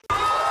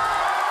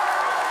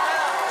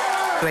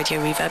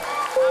Radio Reverb.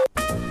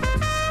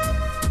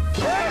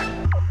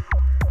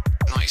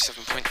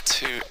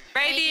 97.2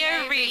 Radio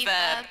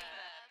Reverb.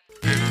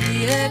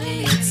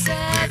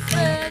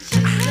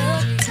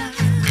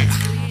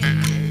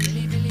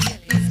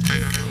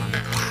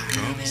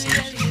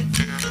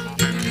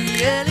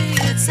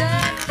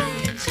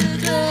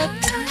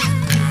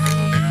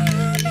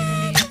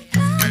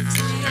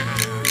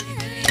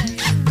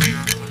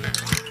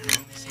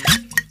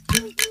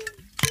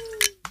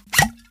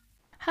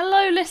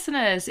 Hello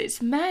listeners,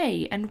 it's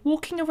May, and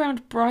walking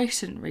around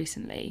Brighton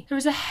recently, there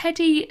is a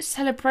heady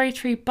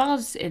celebratory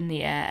buzz in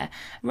the air.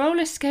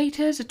 Roller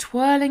skaters are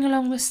twirling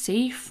along the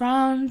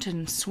seafront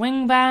and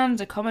swing bands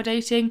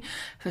accommodating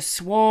for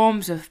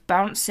swarms of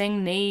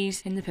bouncing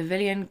knees in the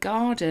pavilion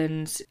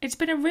gardens. It's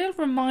been a real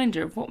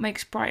reminder of what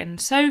makes Brighton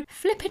so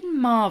flippin'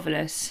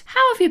 marvellous.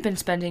 How have you been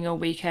spending your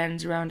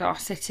weekends around our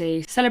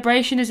city?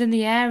 Celebration is in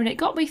the air, and it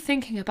got me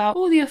thinking about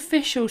all the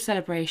official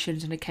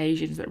celebrations and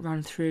occasions that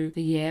run through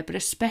the year, but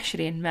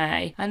especially in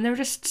May, and there are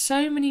just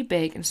so many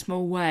big and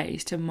small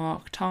ways to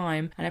mark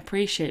time and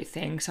appreciate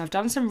things. So I've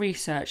done some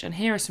research, and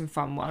here are some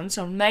fun ones.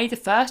 On May the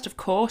 1st, of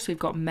course, we've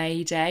got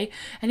May Day.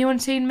 Anyone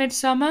seen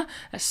Midsummer?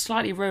 That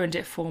slightly ruined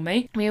it for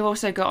me. We've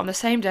also got on the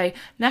same day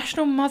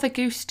National Mother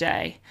Goose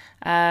Day.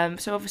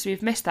 So obviously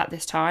we've missed that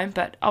this time,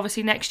 but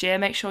obviously next year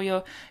make sure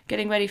you're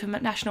getting ready for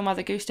National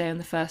Mother Goose Day on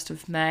the 1st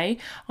of May.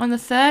 On the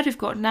 3rd, we've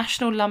got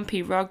National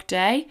Lumpy Rug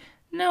Day.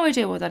 No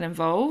idea what that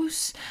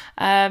involves.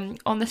 On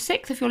the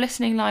 6th, if you're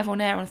listening live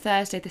on air on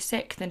Thursday the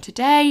 6th, then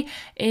today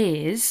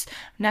is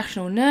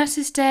National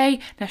Nurses Day,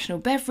 National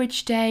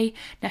Beverage Day,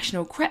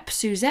 National Crepe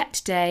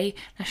Suzette Day,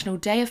 National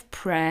Day of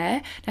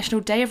Prayer,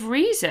 National Day of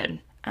Reason,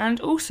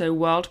 and also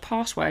World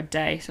Password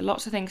Day. So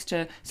lots of things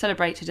to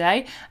celebrate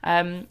today.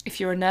 If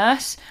you're a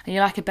nurse and you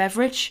like a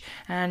beverage,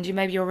 and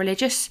maybe you're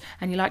religious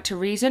and you like to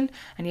reason,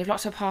 and you have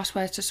lots of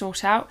passwords to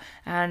sort out,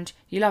 and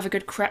you love a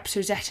good crepe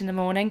Suzette in the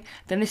morning,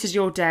 then this is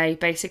your day,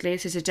 basically.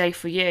 This is a day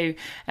for you.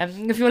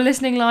 If you're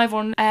listening live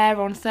on air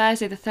on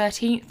Thursday the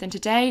 13th, then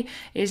today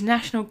is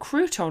National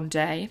Crouton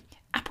Day,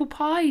 Apple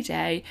Pie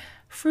Day,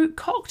 Fruit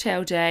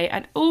Cocktail Day,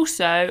 and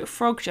also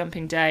Frog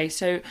Jumping Day.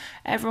 So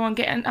everyone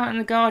get out in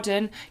the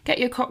garden, get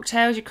your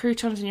cocktails, your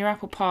croutons and your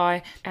apple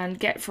pie, and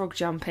get frog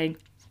jumping.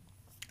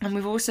 And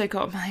we've also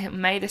got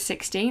May the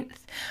 16th,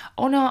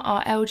 honour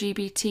our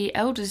LGBT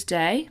Elders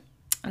Day.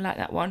 I like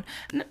that one.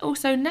 And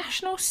also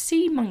National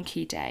Sea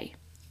Monkey Day.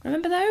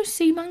 Remember those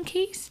sea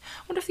monkeys?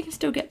 I wonder if you can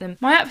still get them.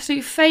 My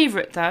absolute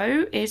favourite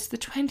though is the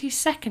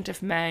 22nd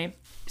of May.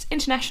 It's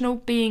International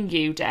Being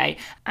You Day,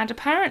 and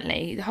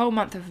apparently the whole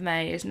month of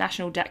May is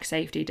National Deck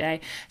Safety Day.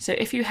 So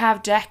if you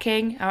have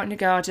decking out in the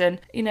garden,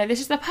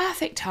 this is the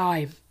perfect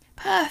time.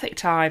 Perfect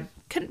time.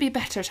 Couldn't be a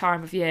better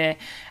time of year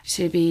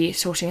to be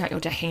sorting out your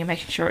decking and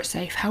making sure it's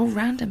safe. How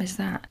random is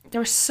that?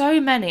 There are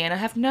so many, and I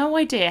have no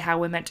idea how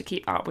we're meant to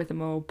keep up with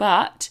them all,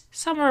 but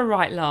some are a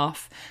right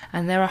laugh,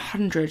 and there are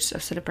hundreds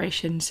of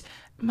celebrations.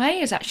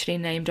 May is actually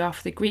named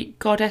after the Greek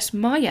goddess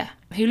Maya,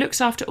 who looks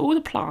after all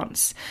the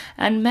plants,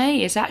 and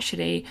May is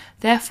actually,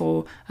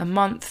 therefore, a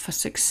month for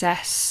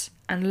success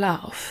and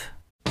love.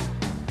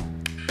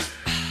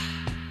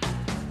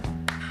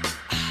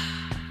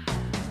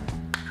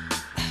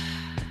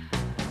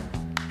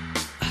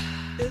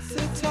 It's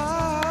the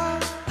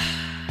time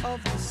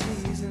of the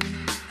season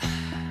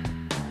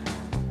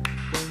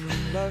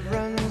when love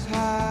runs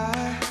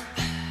high.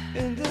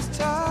 In this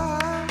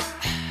time,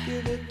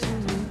 give it to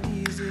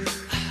me easy,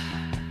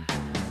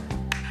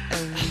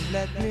 and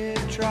let me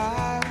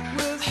try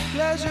with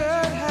pleasured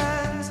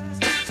hands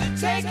to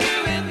take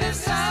you in the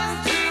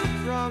sun to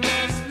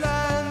promised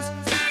lands,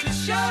 to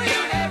show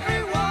you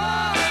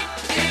everyone.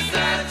 It's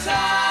the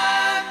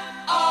time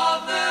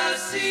of the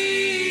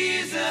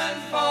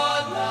season for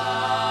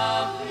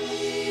loving.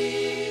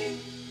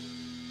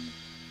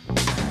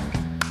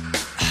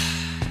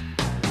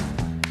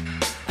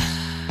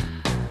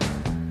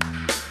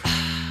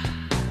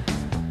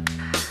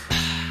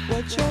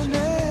 What's your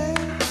name?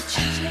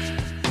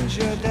 Who's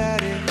your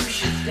daddy?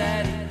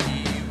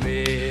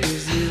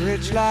 Is he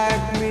rich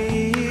like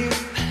me?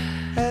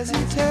 Has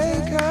he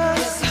take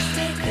us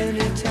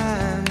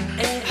anytime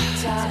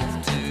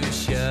to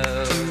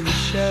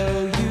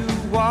show you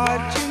what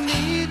you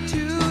need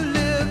to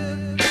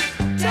live?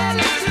 Tell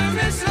it to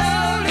me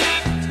slowly.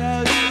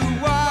 Tell you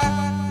why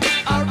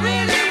I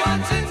really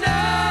want to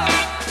know.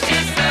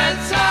 It's the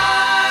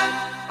time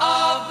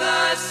of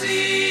the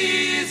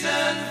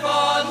season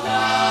for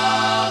loving.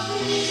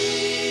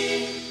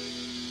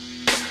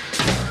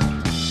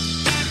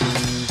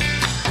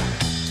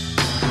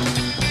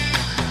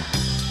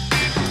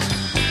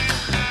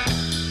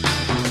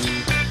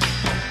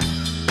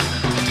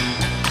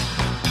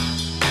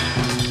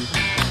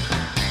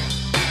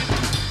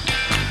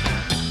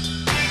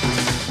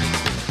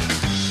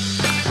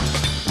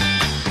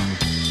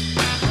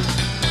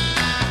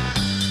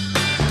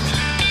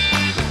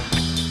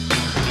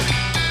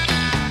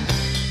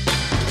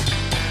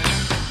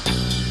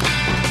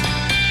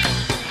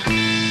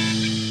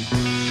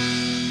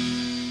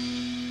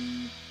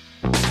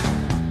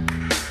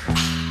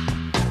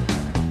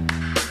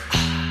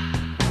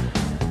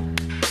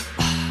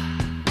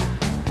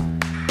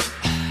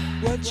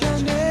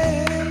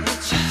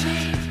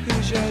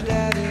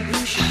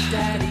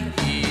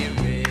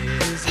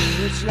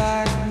 much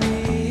like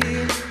me.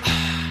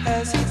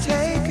 Has he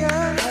taken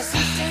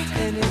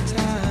any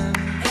time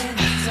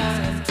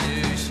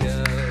to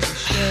show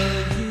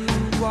you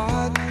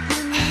what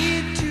you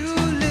need to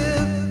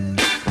live?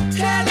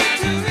 Tell it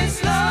to me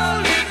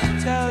slowly,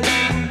 tell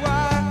you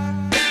what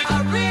I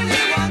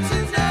really want to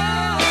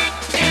know.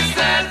 It's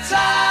the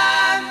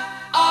time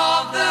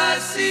of the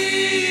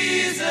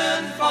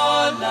season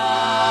for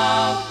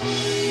loving.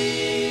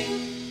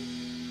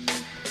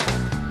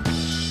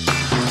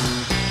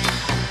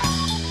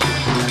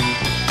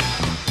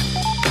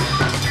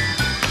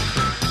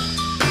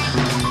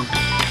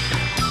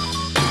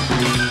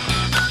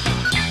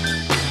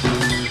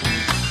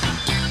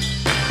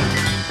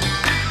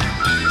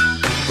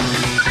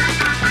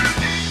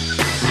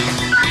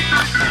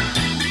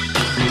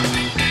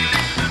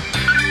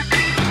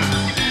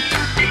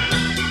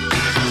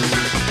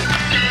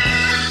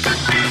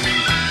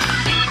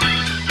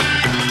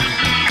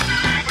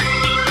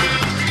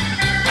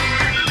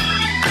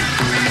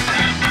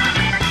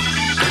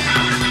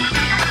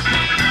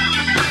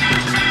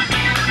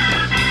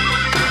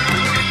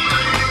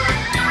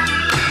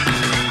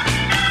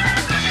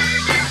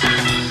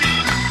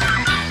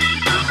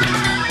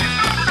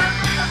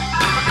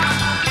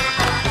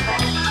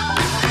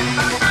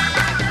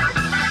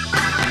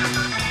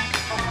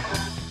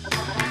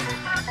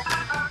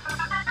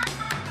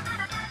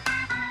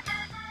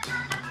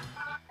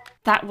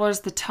 That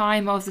was The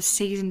Time of the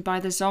Season by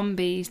the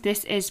Zombies.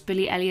 This is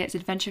Billy Elliot's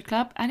Adventure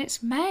Club, and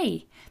it's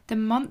May, the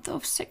month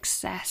of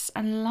success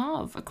and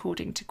love,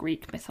 according to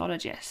Greek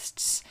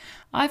mythologists.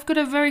 I've got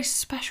a very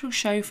special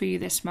show for you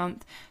this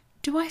month.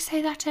 Do I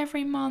say that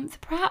every month?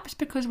 Perhaps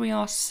because we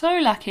are so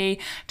lucky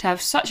to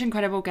have such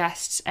incredible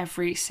guests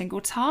every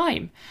single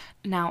time.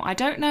 Now, I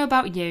don't know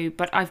about you,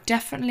 but I've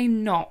definitely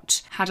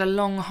not had a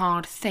long,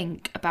 hard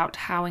think about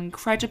how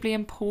incredibly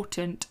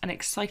important and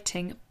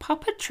exciting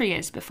puppetry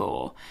is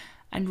before.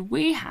 And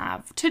we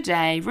have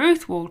today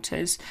Ruth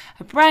Walters,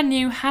 a brand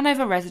new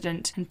Hanover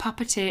resident and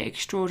puppeteer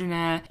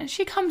extraordinaire. And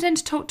she comes in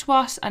to talk to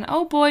us, and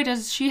oh boy,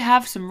 does she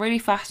have some really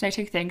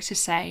fascinating things to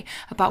say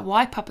about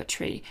why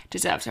puppetry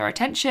deserves our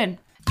attention.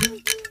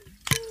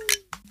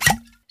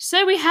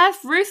 So we have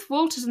Ruth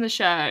Walters on the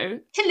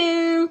show.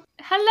 Hello.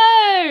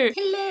 Hello.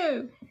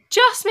 Hello.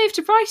 Just moved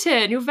to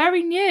Brighton. You're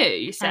very new,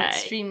 you say? I'm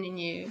extremely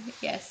new,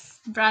 yes.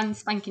 Brand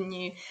spanking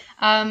new.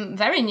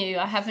 Very new.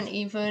 I haven't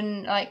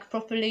even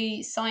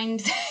properly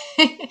signed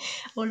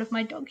all of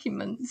my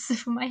documents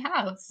for my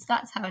house.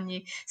 That's how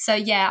new. So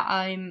yeah,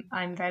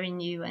 I'm very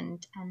new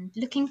and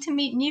looking to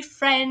meet new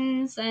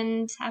friends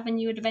and have a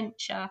new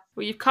adventure.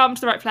 Well, you've come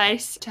to the right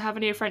place to have a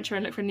new adventure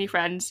and look for new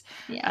friends.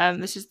 Yeah.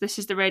 This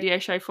is the radio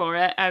show for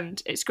it, and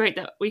it's great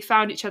that we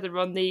found each other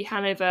on the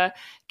Hanover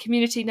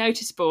Community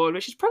Notice Board,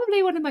 which is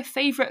probably one of my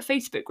favourite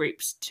Facebook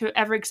groups to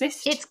ever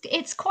exist.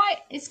 It's quite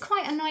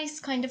a nice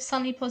kind of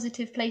sunny,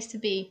 positive place to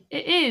be.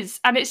 It is,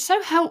 and it's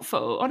so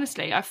helpful.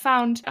 Honestly, I've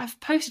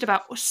posted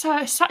about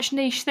such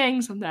niche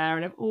things on there,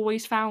 and I've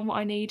always found what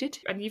I needed.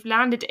 And you've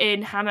landed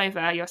in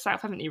Hanover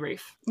yourself, haven't you,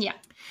 Ruth? Yeah.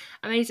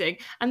 Amazing.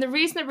 And the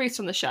reason that Ruth's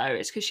on the show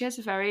is because she has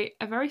a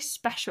very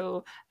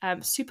special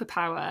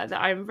superpower that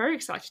I'm very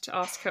excited to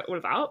ask her all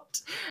about,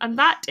 and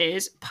that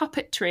is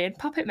puppetry and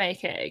puppet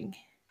making.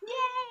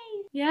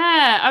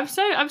 Yeah, I'm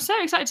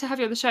so excited to have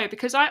you on the show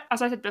because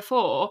as I said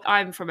before,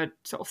 I'm from a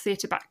sort of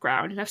theatre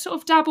background and I've sort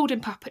of dabbled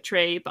in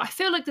puppetry, but I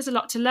feel like there's a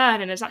lot to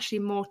learn and there's actually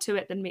more to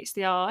it than meets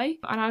the eye.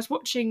 And I was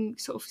watching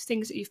sort of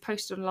things that you've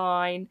posted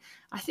online.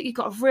 I think you've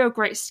got a real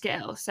great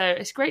skill, so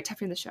it's great to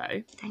have you on the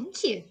show.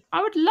 Thank you.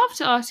 I would love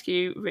to ask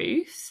you,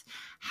 Ruth,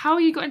 how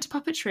you got into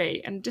puppetry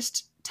and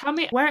just tell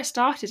me where it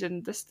started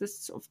and this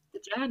sort of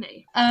the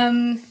journey.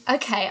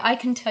 Okay, I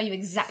can tell you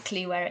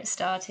exactly where it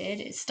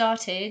started. It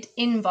started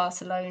in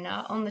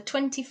Barcelona on the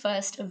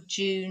 21st of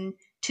June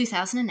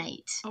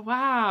 2008. Oh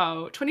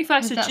wow,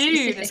 21st of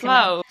June as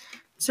well.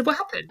 So what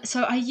happened?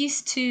 So I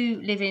used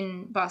to live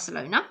in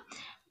Barcelona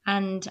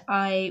and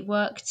I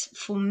worked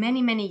for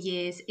many, many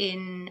years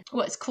in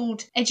what's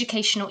called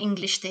educational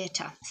English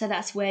theatre. So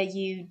that's where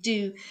you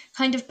do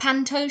kind of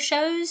panto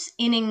shows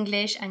in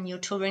English and you're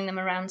touring them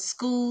around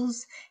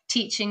schools,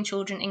 teaching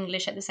children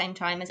English at the same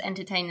time as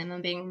entertaining them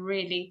and being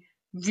really,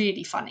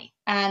 really funny.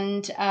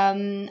 And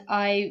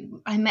I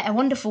met a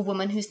wonderful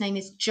woman whose name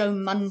is Jo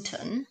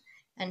Munton,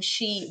 and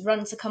she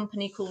runs a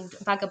company called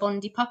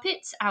Vagabondi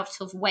Puppets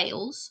out of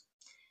Wales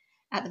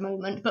at the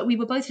moment, but we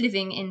were both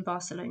living in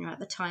Barcelona at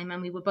the time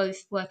and we were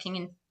both working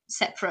in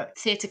separate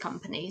theatre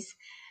companies.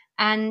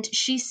 And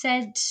she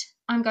said,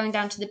 I'm going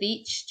down to the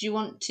beach. Do you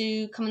want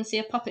to come and see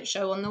a puppet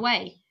show on the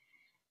way?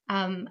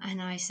 And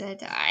I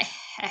said, I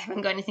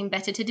haven't got anything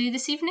better to do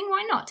this evening.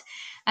 Why not?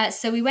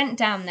 So we went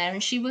down there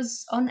and she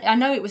was on, I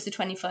know it was the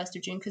 21st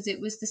of June because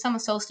it was the summer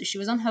solstice. She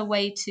was on her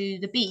way to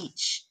the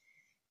beach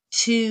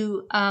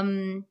to,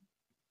 I'm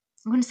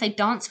going to say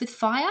dance with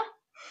fire.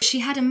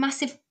 She had a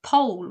massive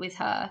pole with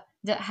her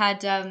that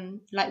had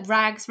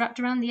rags wrapped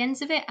around the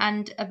ends of it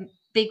and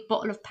big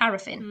bottle of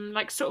paraffin.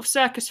 Like sort of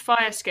circus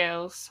fire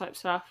skills type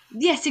stuff.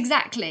 Yes,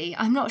 exactly.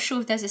 I'm not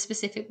sure if there's a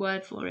specific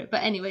word for it,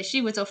 but anyway,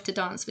 she was off to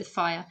dance with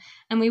fire.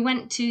 And we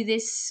went to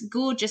this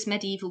gorgeous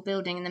medieval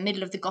building in the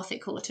middle of the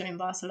Gothic Quarter in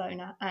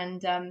Barcelona,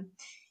 and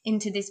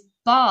into this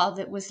bar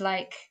that was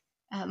like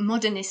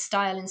modernist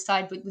style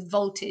inside with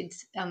vaulted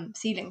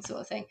ceiling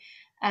sort of thing.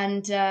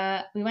 And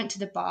we went to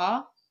the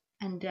bar,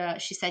 and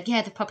she said,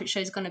 yeah, the puppet show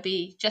is going to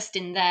be just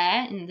in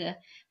there, in the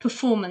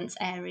performance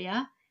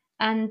area.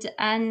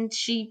 And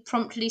she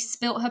promptly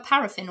spilt her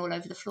paraffin all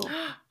over the floor.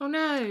 Oh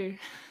no.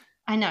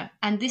 I know.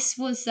 And this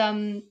was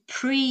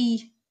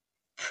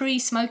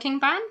pre-smoking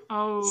ban.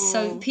 Oh.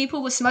 So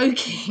people were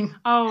smoking.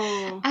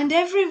 Oh. And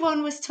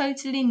everyone was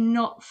totally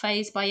not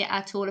fazed by it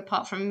at all,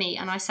 apart from me.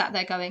 And I sat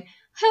there going,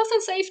 health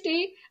and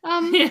safety.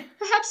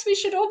 Perhaps we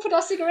should all put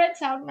our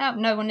cigarettes out now.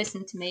 No one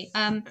listened to me.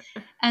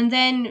 And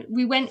then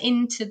we went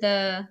into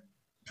the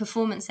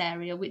performance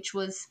area,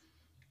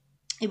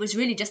 it was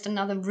really just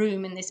another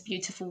room in this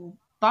beautiful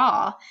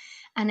bar,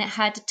 and it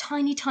had a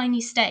tiny,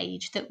 tiny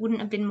stage that wouldn't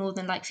have been more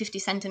than like 50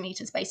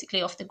 centimetres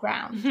basically off the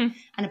ground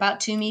and about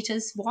 2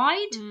 metres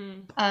wide,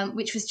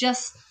 which was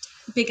just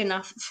big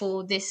enough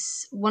for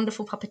this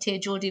wonderful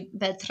puppeteer, Jordi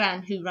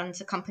Beltran, who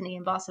runs a company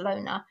in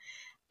Barcelona,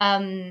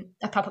 a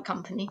puppet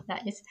company,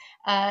 that is,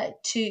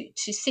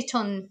 to sit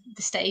on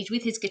the stage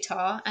with his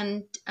guitar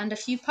and a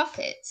few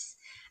puppets.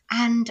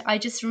 And I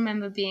just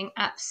remember being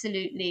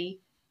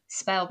absolutely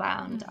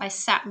spellbound. I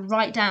sat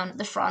right down at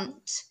the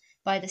front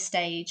by the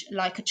stage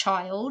like a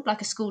child,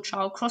 like a school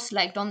child,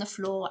 cross-legged on the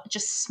floor,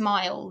 just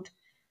smiled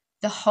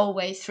the whole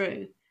way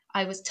through.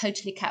 I was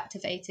totally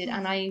captivated.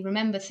 And I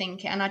remember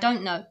thinking, and I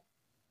don't know,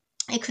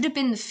 it could have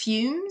been the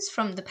fumes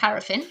from the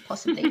paraffin,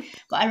 possibly,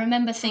 but I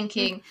remember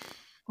thinking,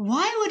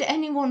 why would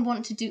anyone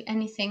want to do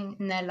anything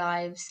in their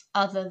lives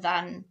other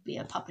than be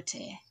a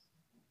puppeteer?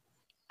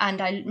 And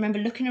I remember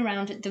looking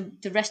around at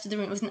the rest of the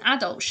room. It was an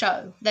adult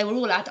show. They were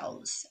all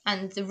adults.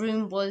 And the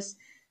room was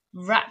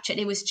raptured.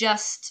 It was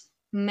just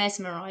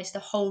mesmerised.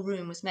 The whole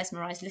room was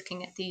mesmerised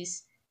looking at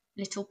these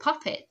little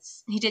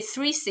puppets. He did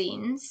 3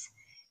 scenes.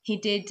 He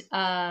did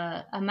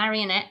a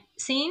marionette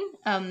scene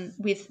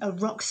with a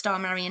rock star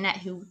marionette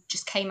who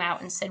just came out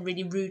and said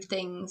really rude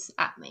things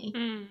at me,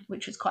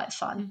 which was quite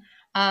fun.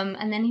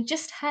 And then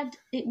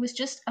it was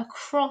just a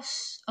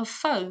cross of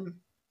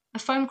foam. A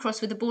foam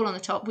cross with a ball on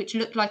the top, which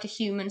looked like a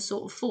human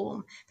sort of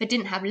form, but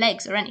didn't have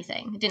legs or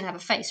anything. It didn't have a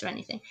face or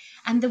anything.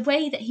 And the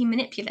way that he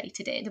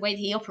manipulated it, the way that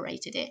he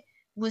operated it,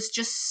 was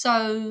just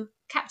so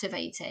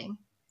captivating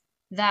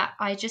that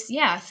I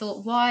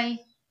thought, why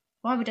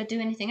would I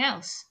do anything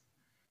else?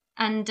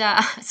 And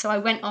so I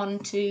went on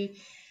to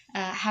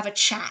have a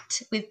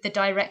chat with the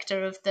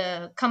director of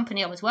the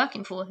company I was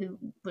working for, who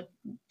were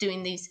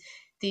doing these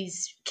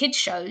kids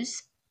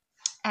shows.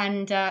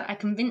 And I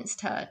convinced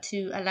her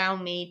to allow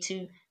me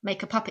to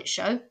make a puppet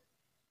show,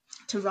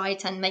 to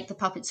write and make the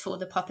puppets for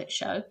the puppet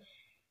show.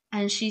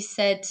 And she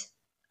said,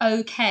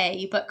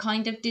 okay, but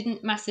kind of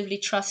didn't massively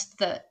trust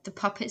that the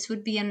puppets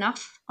would be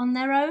enough on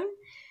their own.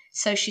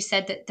 So she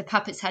said that the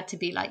puppets had to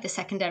be like the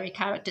secondary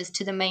characters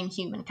to the main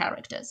human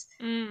characters.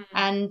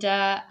 And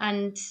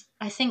I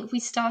think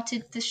we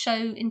started the show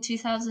in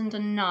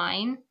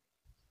 2009.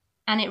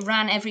 And it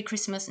ran every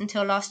Christmas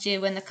until last year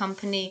when the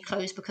company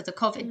closed because of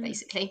COVID,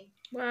 basically.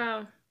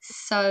 Wow.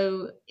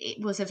 So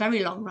it was a very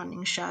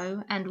long-running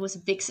show and was a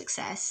big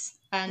success.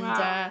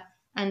 And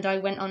and I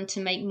went on to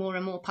make more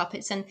and more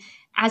puppets. And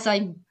as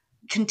I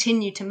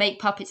continued to make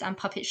puppets and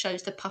puppet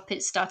shows, the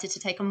puppets started to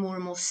take a more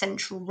and more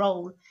central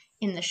role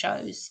in the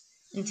shows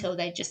until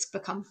they just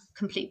become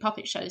complete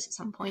puppet shows at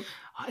some point.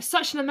 Oh, it's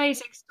such an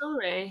amazing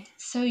story.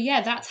 So yeah,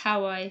 that's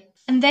how I...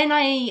 And then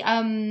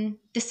I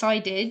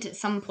decided at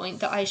some point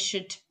that I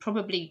should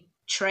probably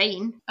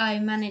train. I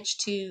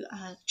managed to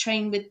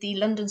train with the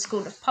London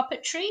School of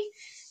Puppetry,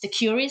 the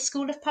Curious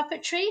School of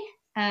Puppetry.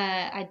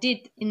 I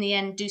did, in the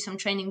end, do some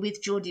training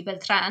with Jordi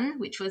Beltran,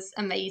 which was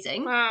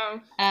amazing.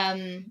 Wow.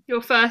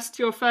 Your first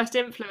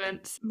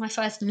influence. My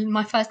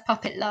first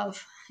puppet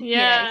love.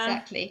 Yeah,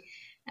 exactly.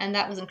 And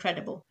that was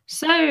incredible.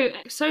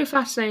 So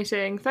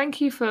fascinating.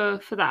 Thank you for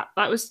that.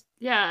 That was,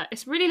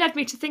 it's really led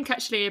me to think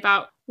actually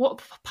about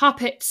what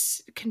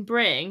puppets can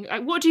bring.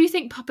 Like, what do you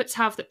think puppets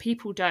have that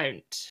people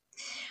don't?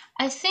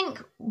 I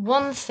think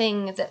one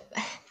thing that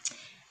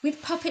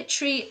with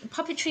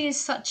puppetry is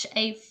such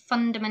a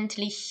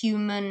fundamentally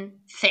human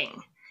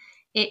thing.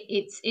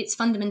 It's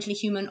fundamentally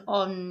human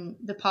on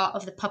the part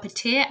of the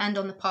puppeteer and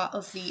on the part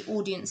of the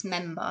audience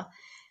member.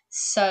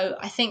 So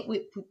I think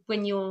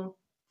when you're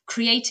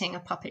creating a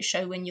puppet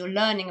show, when you're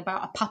learning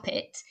about a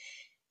puppet,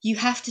 you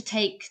have to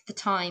take the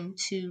time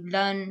to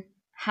learn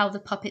how the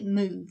puppet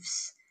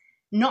moves,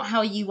 not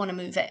how you want to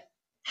move it,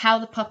 how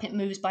the puppet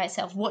moves by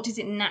itself. What does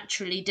it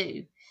naturally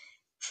do?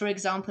 For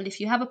example, if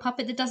you have a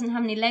puppet that doesn't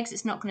have any legs,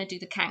 it's not going to do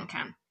the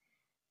can-can.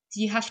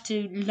 You have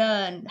to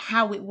learn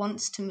how it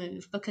wants to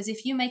move, because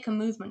if you make a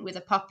movement with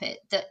a puppet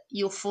that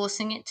you're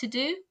forcing it to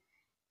do,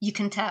 you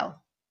can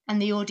tell.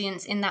 And the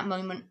audience in that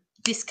moment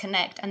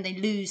disconnect and they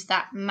lose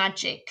that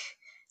magic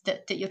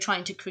that you're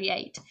trying to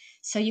create.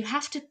 So you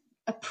have to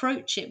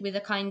approach it with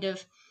a kind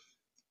of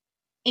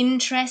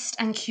interest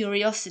and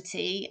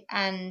curiosity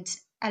and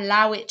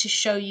allow it to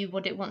show you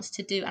what it wants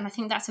to do. And I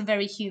think that's a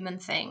very human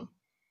thing.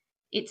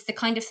 It's the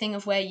kind of thing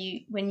of where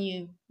when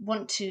you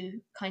want to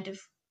kind of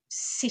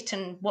sit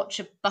and watch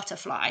a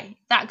butterfly,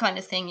 that kind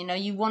of thing,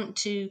 you want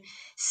to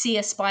see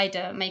a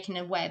spider making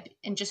a web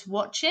and just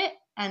watch it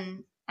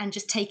and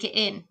just take it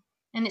in.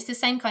 And it's the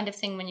same kind of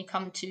thing when you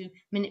come to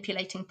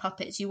manipulating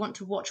puppets. You want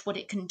to watch what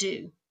it can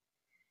do.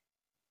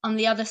 On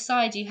the other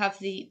side, you have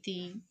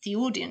the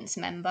audience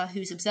member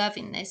who's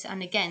observing this.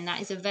 And again,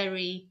 that is a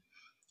very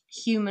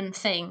human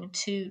thing,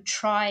 to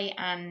try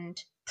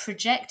and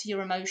project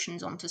your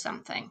emotions onto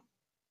something.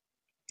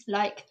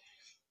 Like,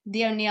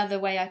 the only other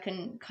way I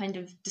can kind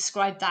of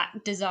describe that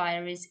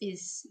desire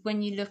is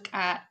when you look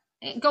at,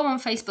 go on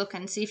Facebook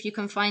and see if you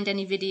can find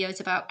any videos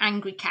about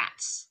angry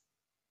cats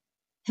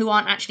who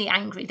aren't actually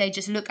angry. They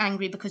just look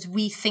angry because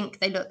we think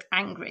they look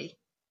angry,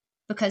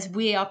 because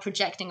we are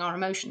projecting our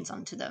emotions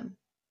onto them.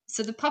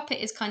 So the puppet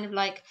is kind of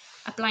like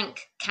a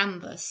blank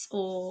canvas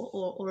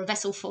or a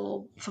vessel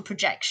for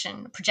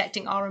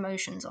projecting our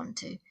emotions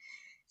onto.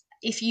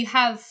 If you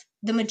have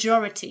the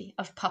majority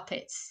of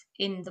puppets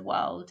in the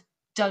world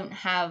don't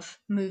have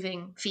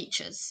moving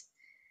features.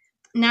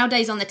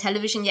 Nowadays on the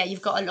television,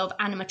 you've got a lot of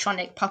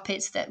animatronic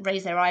puppets that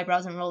raise their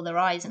eyebrows and roll their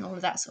eyes and all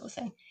of that sort of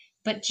thing.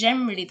 But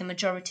generally, the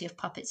majority of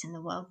puppets in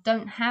the world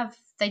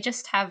they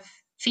just have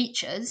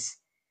features.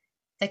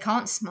 They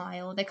can't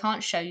smile, they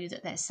can't show you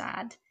that they're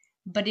sad.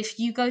 But if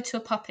you go to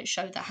a puppet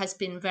show that has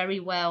been very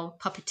well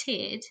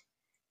puppeteered,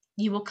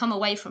 you will come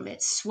away from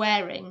it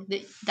swearing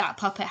that that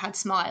puppet had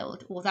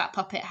smiled, or that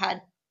puppet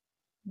had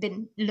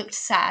looked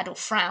sad or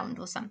frowned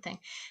or something,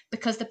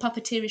 because the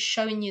puppeteer is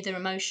showing you their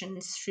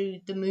emotions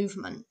through the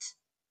movement.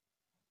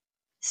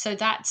 So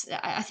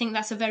I think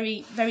that's a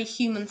very, very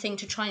human thing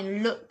to try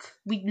and look.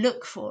 We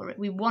look for it.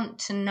 We want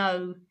to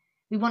know,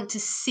 we want to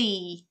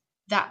see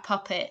that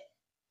puppet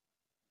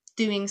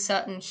doing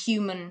certain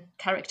human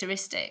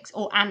characteristics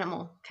or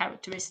animal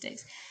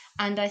characteristics.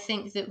 And I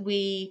think that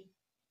we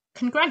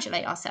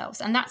congratulate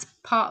ourselves. And that's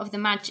part of the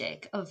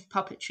magic of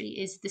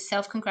puppetry, is the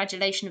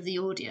self-congratulation of the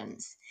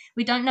audience.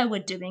 We don't know we're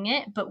doing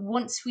it, but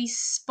once we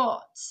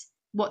spot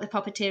what the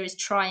puppeteer is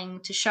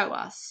trying to show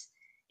us,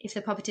 if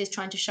the puppeteer is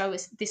trying to show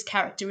us this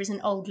character is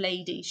an old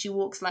lady, she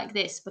walks like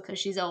this because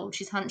she's old,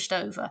 she's hunched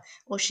over,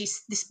 or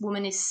this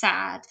woman is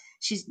sad,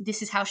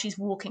 this is how she's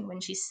walking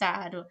when she's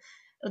sad, or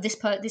this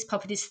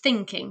puppet is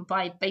thinking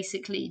by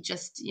basically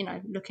just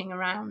looking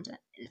around.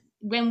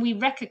 When we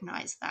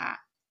recognize that,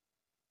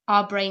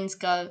 our brains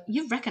go,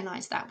 you've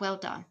recognized that, well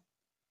done.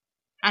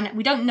 And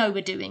we don't know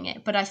we're doing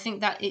it, but I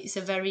think that it's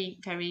a very,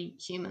 very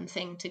human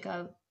thing to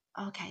go,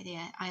 okay,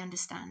 yeah, I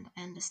understand.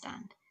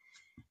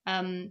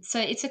 So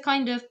it's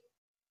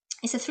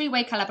a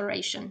three-way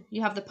collaboration.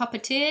 You have the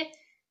puppeteer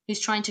who's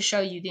trying to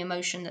show you the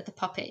emotion that the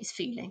puppet is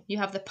feeling. You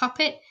have the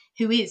puppet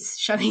who is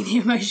showing the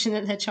emotion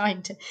that they're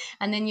trying to,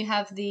 and then you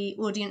have the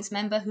audience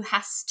member who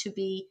has to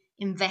be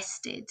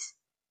invested.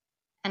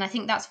 And I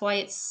think that's why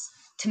it's,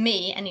 to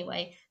me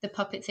anyway, the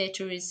puppet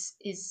theatre is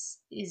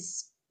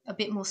a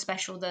bit more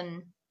special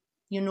than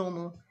your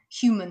normal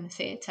human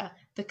theatre,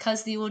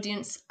 because the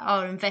audience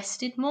are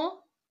invested more,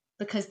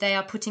 because they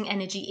are putting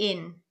energy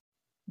in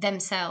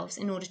themselves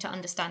in order to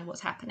understand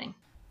what's happening.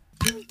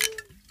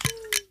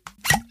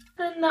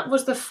 And that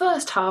was the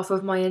first half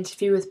of my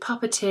interview with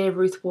puppeteer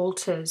Ruth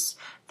Walters.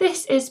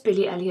 This is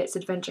Billy Elliot's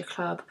Adventure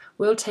Club.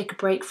 We'll take a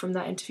break from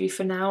that interview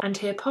for now and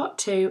hear part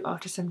 2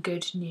 after some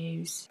good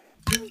news.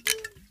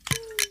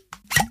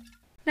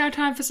 Now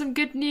time for some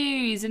good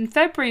news. In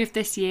February of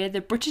this year,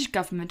 the British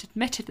government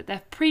admitted that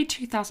their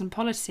pre-2000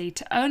 policy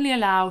to only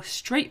allow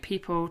straight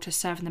people to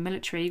serve in the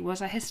military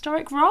was a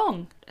historic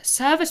wrong.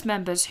 Service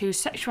members whose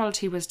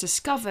sexuality was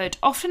discovered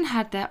often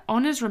had their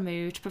honours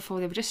removed before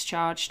they were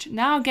discharged.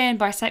 Now again,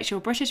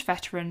 bisexual British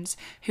veterans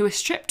who were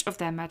stripped of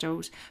their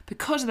medals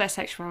because of their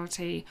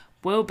sexuality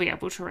will be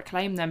able to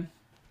reclaim them.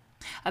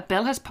 A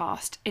bill has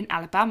passed in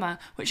Alabama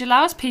which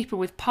allows people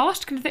with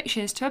past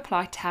convictions to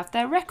apply to have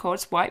their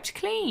records wiped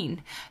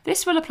clean.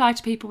 This will apply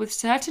to people with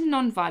certain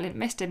non-violent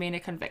misdemeanor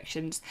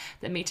convictions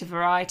that meet a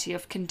variety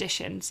of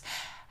conditions.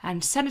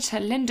 And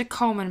Senator Linda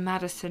Coleman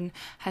Madison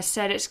has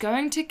said it's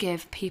going to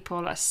give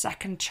people a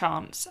second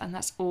chance, and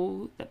that's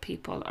all that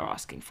people are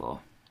asking for.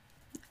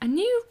 A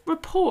new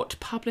report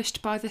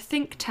published by the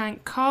think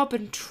tank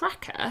Carbon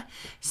Tracker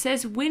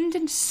says wind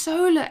and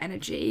solar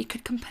energy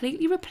could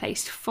completely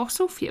replace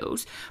fossil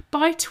fuels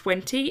by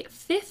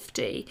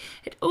 2050.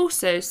 It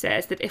also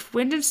says that if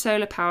wind and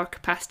solar power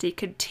capacity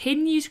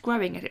continues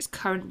growing at its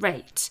current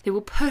rate, they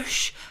will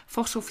push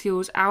fossil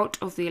fuels out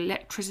of the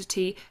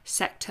electricity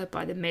sector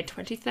by the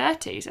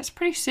mid-2030s. That's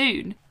pretty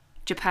soon.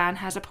 Japan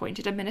has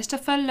appointed a minister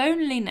for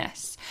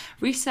loneliness.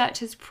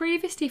 Researchers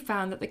previously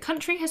found that the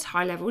country has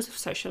high levels of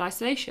social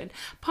isolation,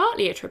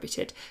 partly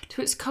attributed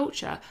to its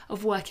culture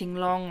of working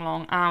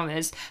long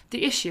hours.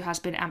 The issue has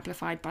been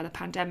amplified by the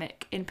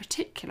pandemic, in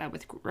particular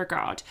with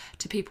regard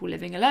to people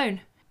living alone.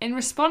 In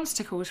response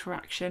to calls for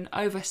action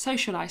over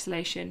social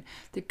isolation,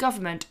 the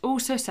government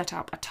also set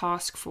up a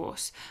task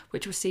force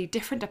which will see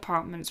different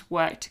departments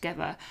work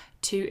together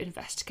to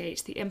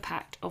investigate the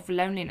impact of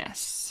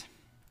loneliness.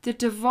 The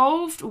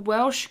devolved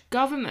Welsh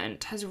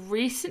Government has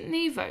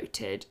recently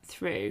voted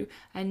through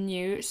a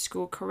new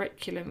school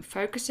curriculum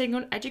focusing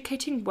on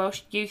educating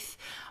Welsh youth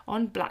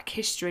on Black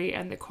history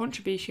and the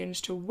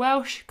contributions to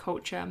Welsh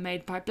culture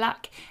made by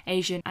Black,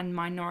 Asian and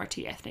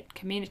minority ethnic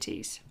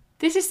communities.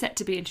 This is set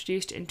to be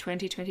introduced in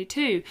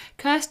 2022.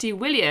 Kirsty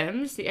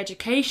Williams, the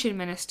Education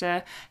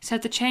Minister,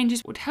 said the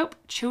changes would help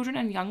children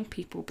and young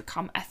people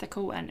become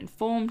ethical and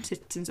informed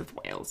citizens of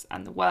Wales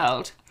and the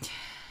world.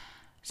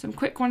 Some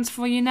quick ones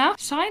for you now.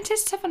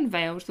 Scientists have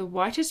unveiled the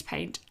whitest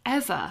paint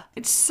ever.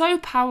 It's so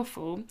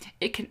powerful,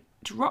 it can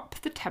drop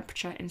the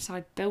temperature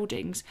inside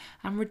buildings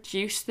and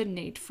reduce the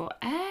need for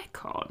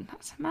aircon.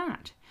 That's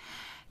mad.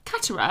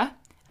 Catera,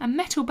 a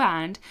metal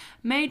band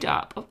made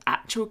up of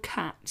actual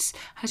cats,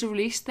 has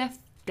released their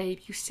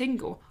debut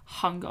single,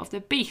 Hunger of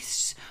the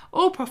Beasts.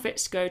 All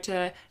profits go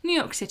to New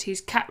York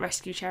City's cat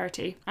rescue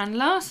charity. And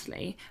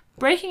lastly,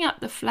 breaking up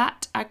the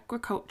flat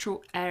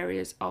agricultural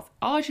areas of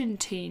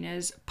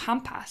Argentina's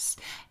Pampas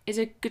is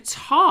a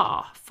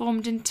guitar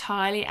formed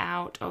entirely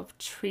out of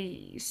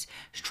trees,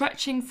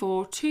 stretching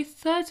for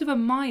 2/3 of a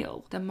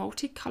mile. The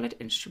multicoloured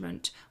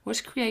instrument was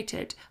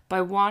created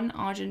by one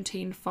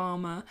Argentine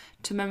farmer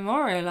to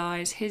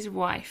memorialise his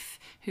wife,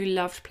 who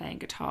loved playing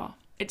guitar.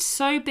 It's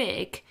so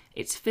big,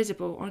 it's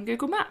visible on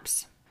Google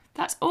Maps.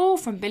 That's all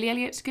from Billy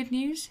Elliot's Good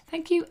News.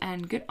 Thank you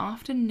and good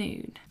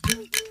afternoon.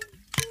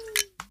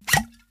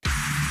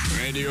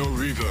 Radio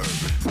Reverb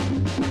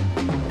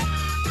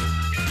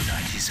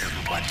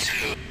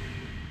 97.2.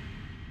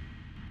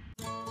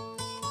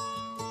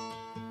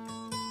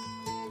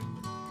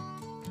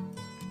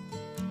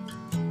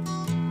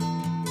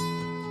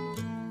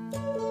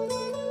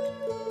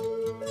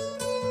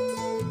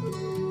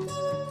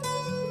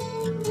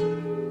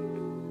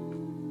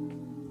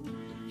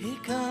 Here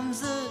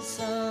comes the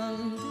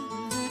sun,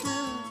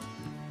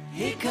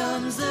 here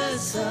comes the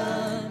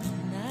sun,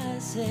 I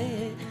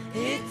say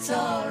it's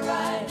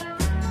alright.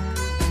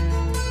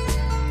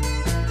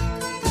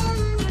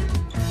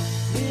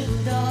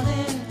 Little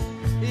darling,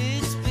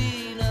 it's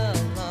been a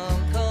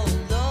long,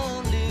 cold,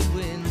 lonely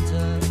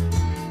winter.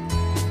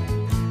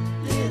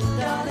 Little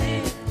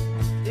darling,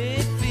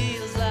 it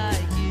feels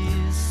like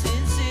years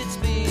since it's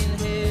been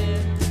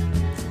here.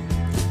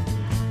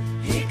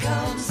 Here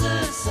comes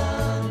the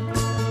sun,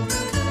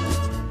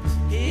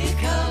 here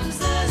comes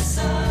the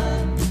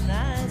sun,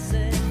 I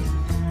say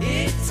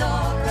it's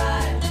alright.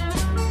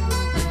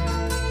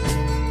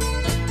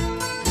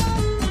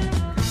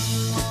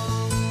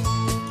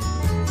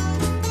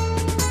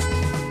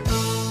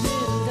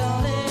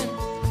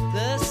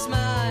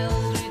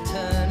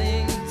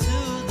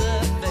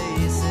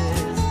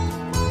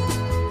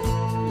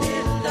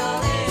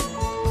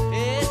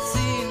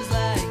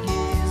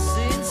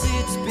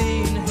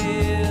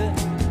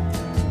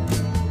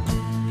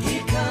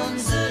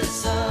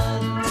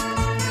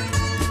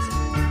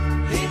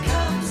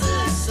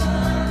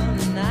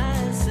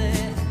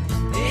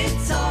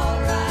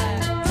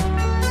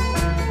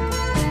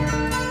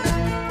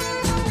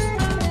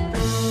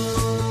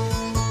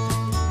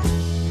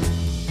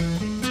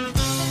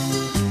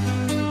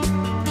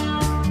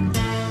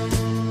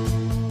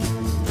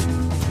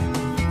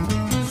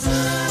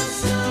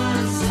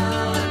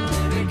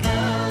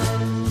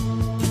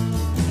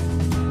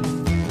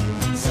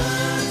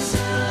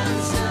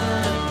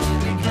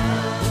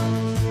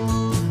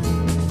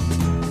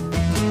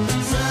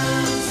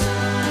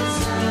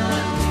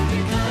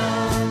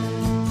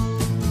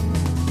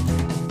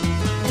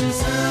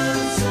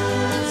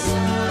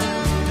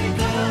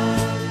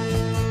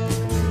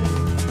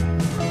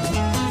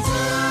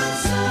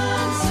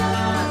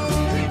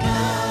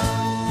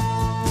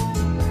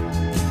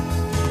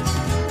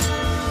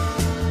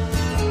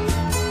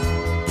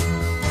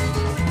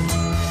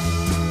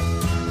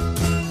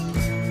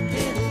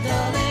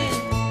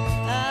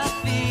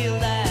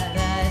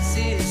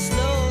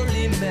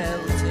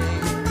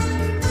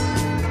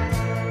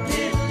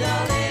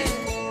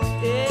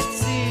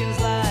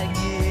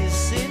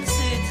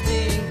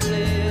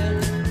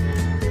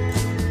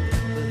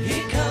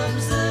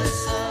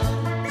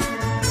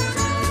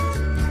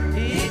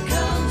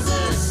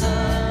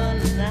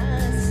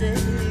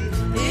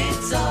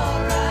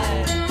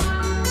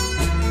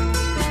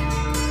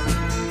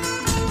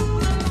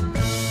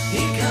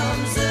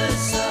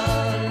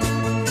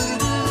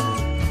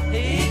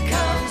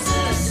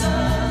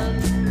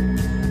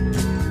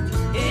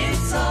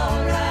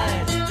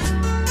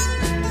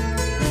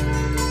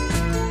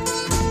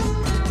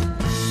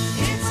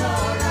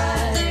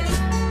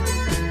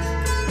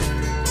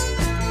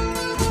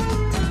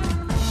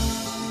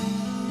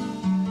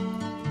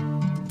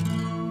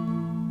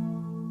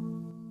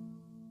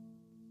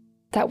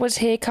 That was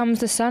Here Comes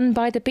the Sun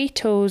by the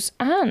Beatles,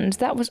 and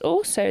that was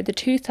also the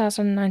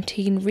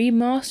 2019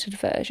 remastered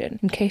version,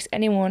 in case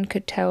anyone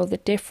could tell the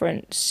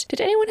difference. Did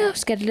anyone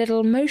else get a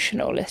little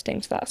emotional listening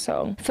to that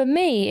song? For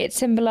me, it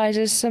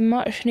symbolises some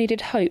much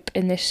needed hope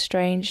in this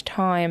strange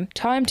time.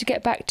 Time to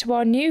get back to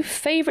our new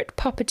favourite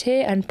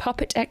puppeteer and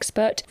puppet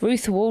expert,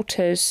 Ruth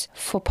Walters,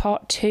 for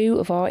part 2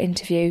 of our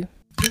interview.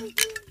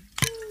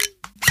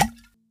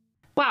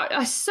 Wow,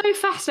 that's so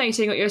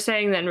fascinating what you're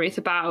saying then, Ruth,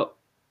 about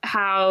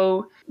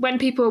how when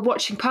people are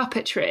watching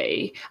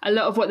puppetry, a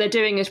lot of what they're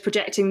doing is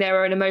projecting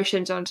their own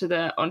emotions onto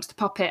the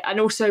puppet,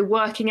 and also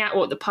working out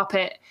what the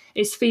puppet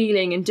is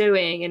feeling and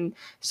doing, and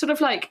sort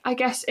of like, I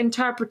guess,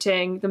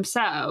 interpreting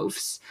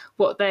themselves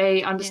what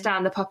they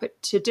understand the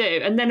puppet to do.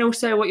 And then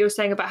also what you were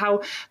saying about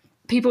how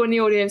people in the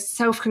audience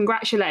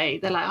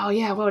self-congratulate. They're like, oh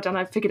yeah, well done,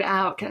 I figured it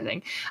out, kind of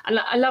thing. And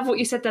I love what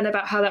you said then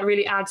about how that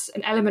really adds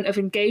an element of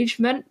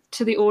engagement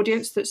to the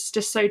audience that's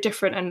just so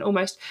different, and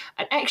almost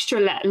an extra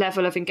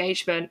level of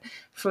engagement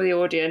for the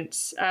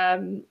audience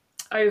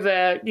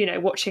over,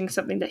 watching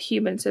something that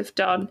humans have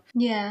done.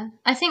 Yeah,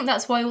 I think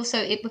that's why also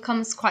it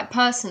becomes quite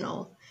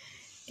personal,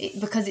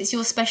 because it's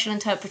your special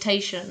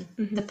interpretation.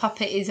 Mm-hmm. The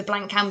puppet is a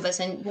blank canvas,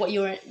 and what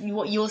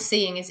you're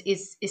seeing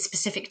is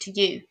specific to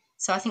you.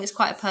 So I think it's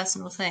quite a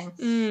personal thing.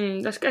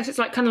 I guess it's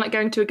like kind of like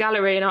going to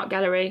an art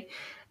gallery,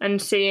 and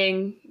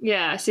seeing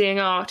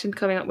art and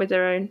coming up with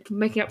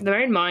making up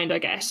their own mind, I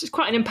guess. It's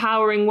quite an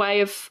empowering way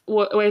of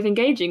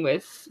engaging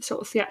with sort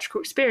of theatrical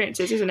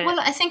experiences, isn't it? Well,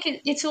 I think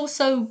it's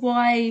also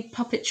why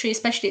puppetry,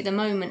 especially at the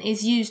moment,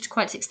 is used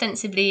quite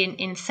extensively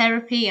in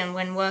therapy, and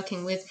when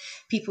working with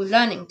people with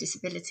learning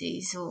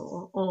disabilities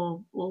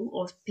or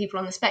people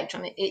on the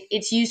spectrum.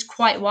 It's used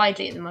quite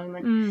widely at the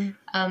moment,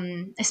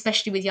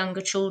 especially with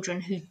younger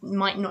children who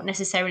might not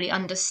necessarily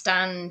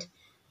understand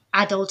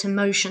adult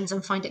emotions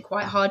and find it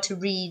quite hard to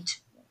read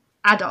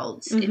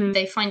adults. Mm-hmm.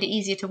 They find it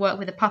easier to work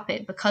with a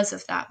puppet because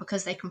of that,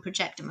 because they can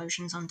project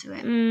emotions onto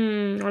it.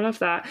 I love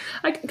that.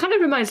 It kind of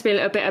reminds me a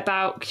little bit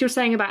about, because you're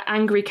saying about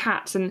angry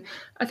cats, and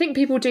I think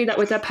people do that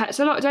with their pets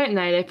a lot, don't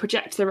they? They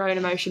project their own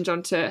emotions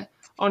onto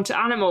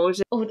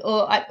animals.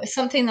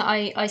 Something that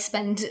I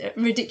spend a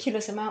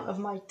ridiculous amount of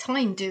my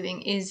time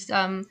doing is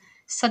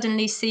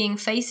suddenly seeing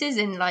faces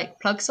in like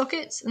plug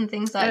sockets and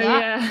things like that.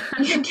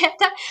 Yeah. You get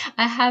that?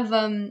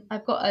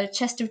 I've got a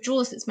chest of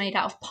drawers that's made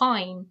out of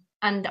pine,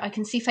 and I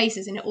can see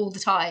faces in it all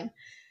the time.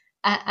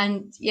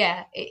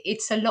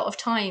 It's a lot of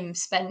time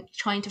spent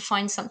trying to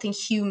find something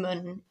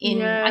human in.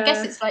 Yeah. I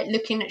guess it's like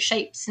looking at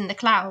shapes in the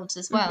clouds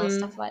as well,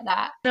 stuff like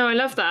that. No, I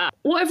love that.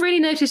 What I've really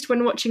noticed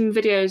when watching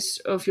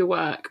videos of your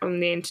work on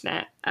the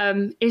internet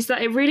is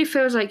that it really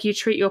feels like you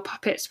treat your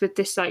puppets with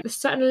this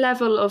certain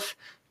level of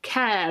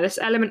care, this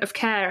element of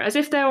care, as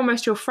if they're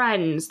almost your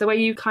friends. The way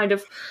you kind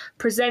of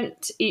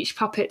present each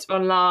puppet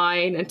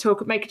online and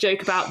make a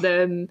joke about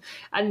them,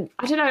 and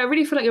I don't know, I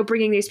really feel like you're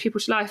bringing these people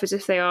to life as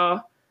if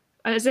they're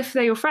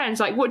your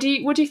friends. Like, what do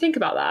you think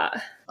about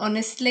that?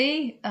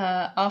 Honestly,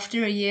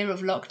 after a year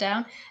of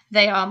lockdown,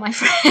 they are my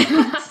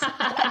friends.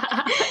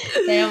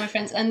 They are my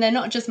friends, and they're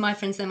not just my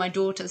friends, they're my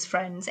daughter's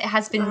friends. It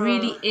has been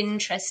really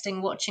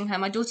interesting watching her.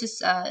 My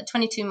daughter's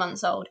 22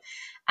 months old,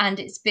 and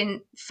it's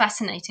been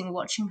fascinating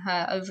watching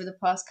her over the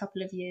past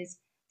couple of years,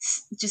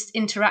 just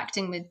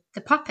interacting with the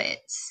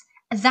puppets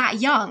that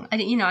young.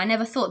 I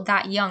never thought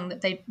that young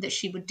that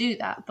she would do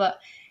that. But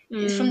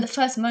from the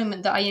first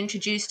moment that I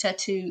introduced her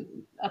to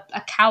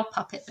a cow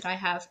puppet that I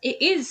have, it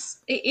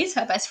is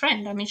her best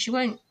friend. I mean, she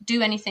won't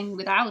do anything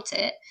without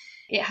it.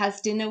 It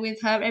has dinner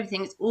with her,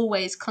 everything. It's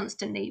always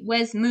constantly,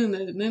 where's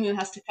Mumu? Mumu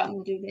has to come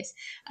and do this.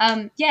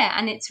 And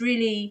it's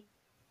really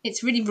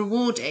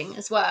rewarding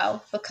as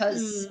well,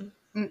 because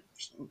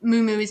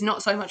Mumu is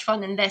not so much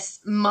fun unless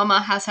Mama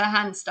has her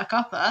hand stuck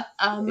up her,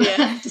 I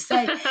have to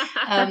say.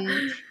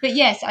 But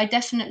yes, I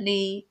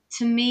definitely,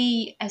 to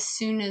me, as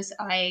soon as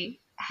I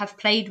have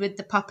played with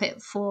the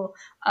puppet for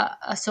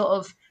a sort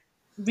of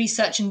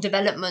research and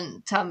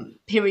development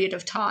period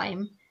of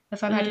time,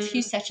 if I've had a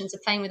few sessions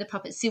of playing with the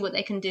puppet, see what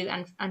they can do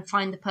and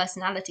find the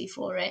personality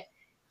for it,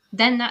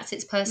 then that's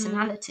its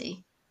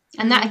personality.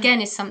 And that,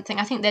 again, is something,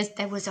 I think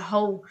there was a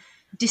whole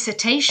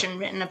dissertation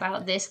written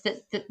about this,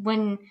 that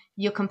when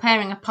you're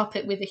comparing a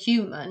puppet with a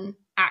human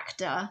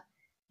actor,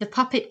 the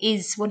puppet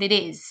is what it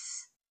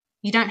is.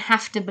 You don't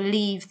have to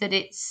believe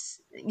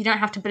you don't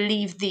have to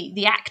believe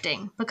the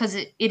acting, because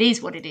it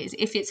is what it is.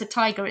 If it's a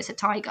tiger, it's a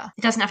tiger.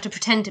 It doesn't have to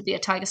pretend to be a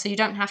tiger, so you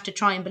don't have to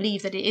try and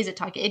believe that it is a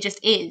tiger. It just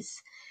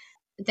is.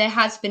 There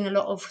has been a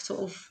lot of sort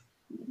of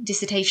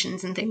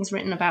dissertations and things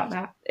written about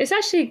that. It's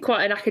actually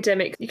quite an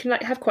academic, you can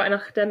have quite an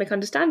academic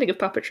understanding of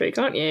puppetry,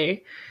 can't you?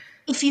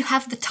 If you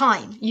have the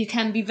time, you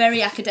can be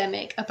very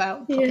academic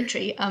about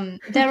puppetry. Yeah.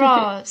 There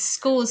are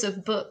scores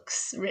of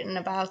books written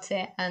about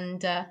it,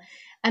 and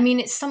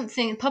it's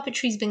something,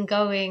 puppetry's been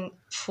going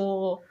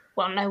for,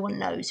 well, no one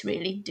knows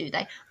really, do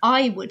they?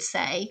 I would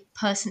say,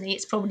 personally,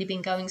 it's probably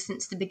been going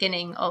since the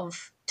beginning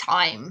of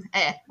time,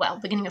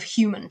 beginning of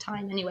human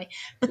time anyway,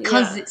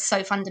 because it's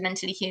so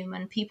fundamentally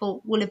human.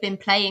 People will have been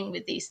playing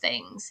with these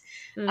things,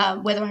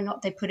 whether or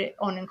not they put it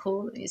on and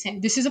call it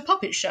saying this is a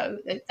puppet show.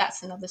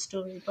 That's another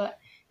story, but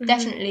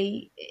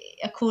definitely,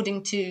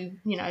 according to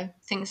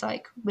things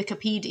like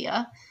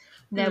Wikipedia,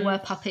 there were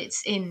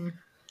puppets in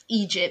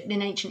Egypt,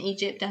 in ancient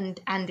Egypt,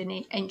 and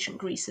in ancient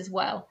Greece as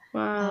well.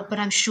 Wow. But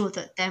I'm sure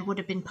that there would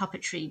have been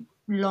puppetry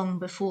long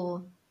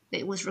before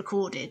it was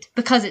recorded,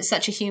 because it's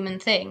such a human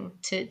thing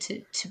to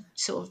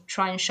sort of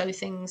try and show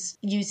things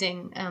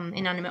using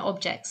inanimate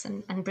objects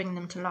and bring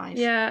them to life.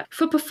 Yeah.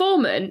 For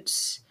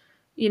performance,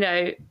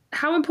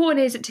 how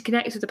important is it to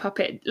connect with the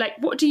puppet? Like,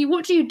 what do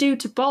you do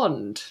to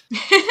bond?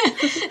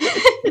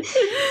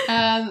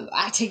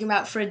 I take them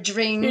out for a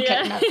drink.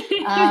 Yeah.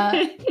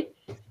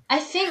 I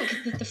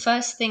think that the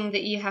first thing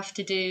that you have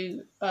to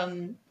do,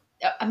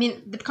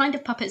 the kind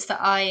of puppets that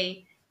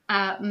I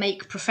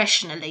make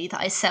professionally,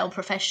 that I sell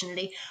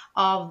professionally,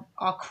 are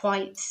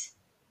quite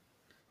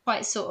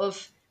sort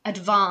of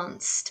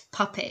advanced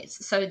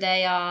puppets. So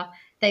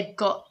they've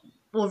got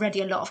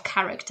already a lot of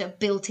character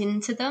built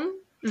into them.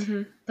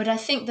 Mm-hmm. But I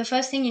think the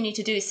first thing you need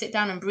to do is sit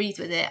down and breathe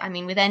with it. I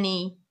mean, with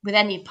any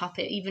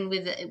puppet, even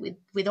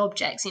with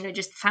objects,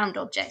 just found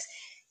objects,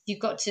 you've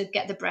got to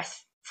get the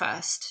breath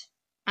first.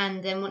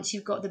 And then once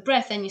you've got the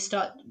breath, then you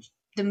start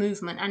the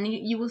movement. And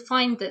you will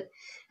find that,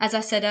 as I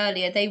said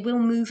earlier, they will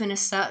move in a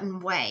certain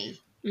way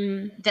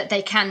that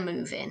they can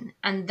move in.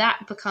 And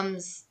that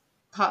becomes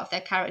part of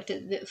their character.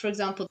 For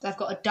example, I've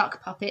got a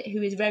duck puppet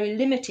who is very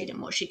limited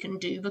in what she can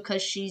do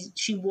because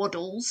she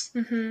waddles,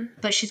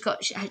 but she's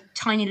got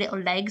tiny little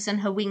legs and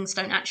her wings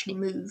don't actually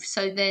move.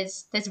 So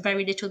there's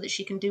very little that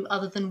she can do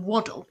other than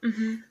waddle.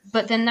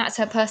 But then that's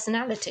her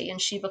personality,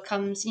 and she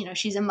becomes,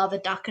 she's a mother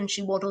duck and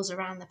she waddles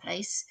around the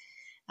place.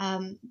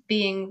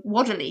 Being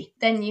waddly.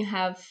 Then you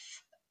have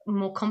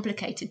more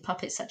complicated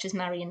puppets such as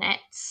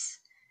marionettes,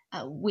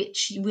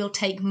 which will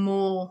take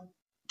more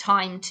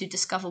time to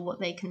discover what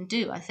they can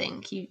do. I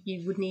think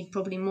you would need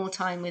probably more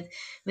time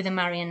with a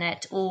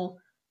marionette, or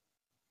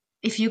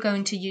if you're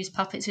going to use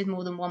puppets with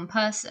more than one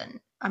person.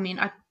 I mean,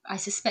 I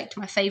suspect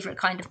my favourite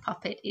kind of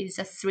puppet is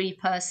a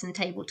 3-person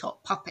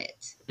tabletop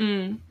puppet.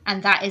 And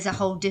that is a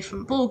whole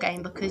different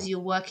ballgame, because you're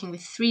working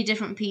with 3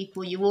 different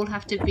people. You all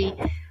have to be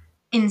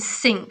in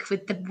sync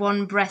with the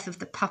one breath of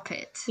the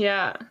puppet.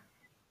 Yeah.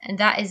 And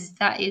that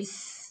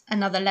is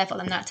another level,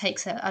 and that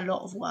takes a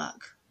lot of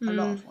work. A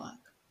lot of work.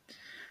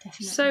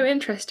 Definitely. So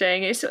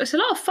interesting. It's a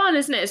lot of fun,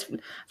 isn't it? It's a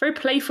very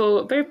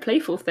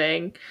playful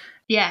thing.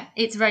 Yeah,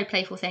 it's a very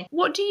playful thing.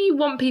 What do you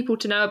want people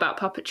to know about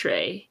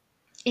puppetry?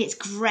 It's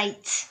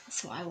great.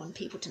 That's what I want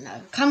people to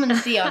know. Come and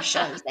see our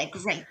shows. They're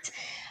great.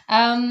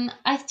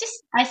 I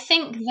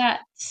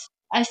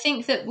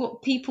think that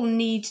what people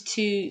need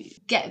to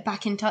get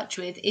back in touch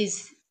with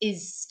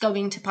is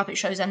going to puppet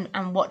shows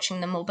and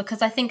watching them all,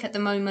 because I think at the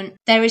moment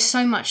there is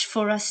so much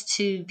for us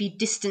to be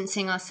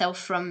distancing ourselves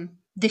from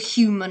the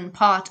human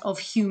part of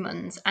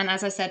humans. And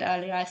as I said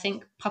earlier, I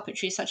think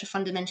puppetry is such a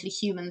fundamentally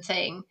human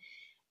thing.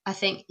 I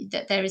think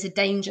that there is a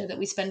danger that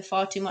we spend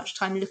far too much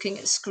time looking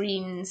at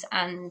screens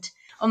and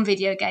on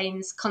video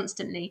games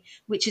constantly,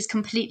 which is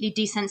completely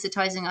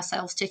desensitizing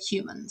ourselves to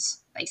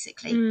humans,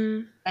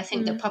 basically. I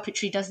think that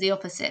puppetry does the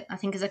opposite. I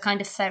think as a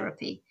kind of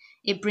therapy,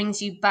 it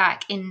brings you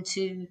back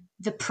into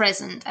the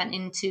present and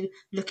into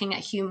looking at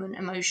human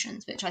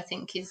emotions, which I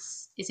think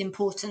is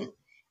important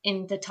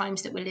in the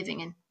times that we're living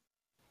in.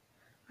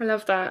 I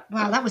love that.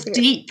 Wow, that was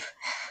deep.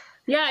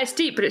 Yeah, it's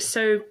deep, but it's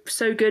so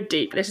good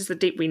deep. This is the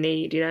deep we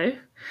need,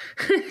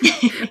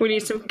 We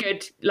need some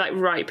good,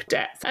 ripe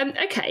depth.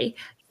 Okay,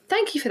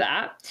 thank you for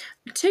that.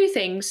 2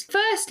 things.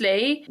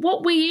 Firstly,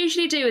 what we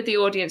usually do with the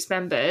audience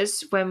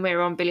members when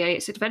we're on Billy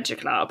Elliot's Adventure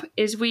Club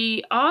is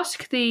we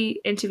ask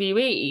the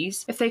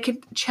interviewees if they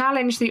could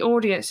challenge the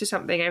audience to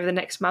something over the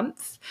next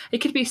month. It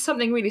could be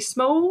something really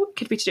small, it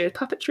could be to do with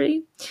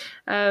puppetry.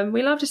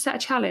 We love to set a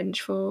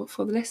challenge for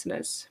the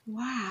listeners.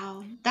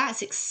 Wow,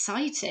 that's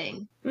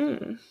exciting.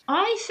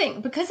 I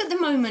think because at the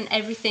moment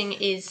everything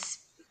is,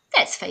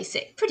 let's face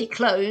it, pretty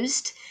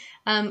closed.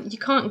 You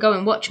can't go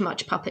and watch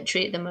much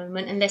puppetry at the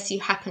moment unless you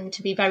happen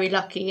to be very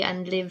lucky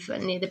and live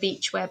near the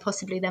beach where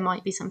possibly there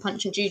might be some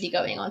Punch and Judy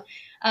going on.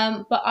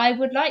 But I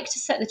would like to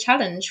set the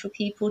challenge for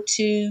people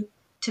to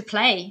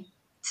play,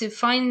 to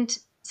find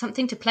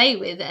something to play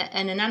with,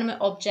 an inanimate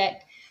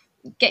object,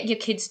 get your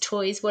kids'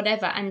 toys,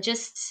 whatever, and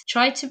just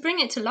try to bring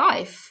it to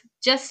life.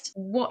 Just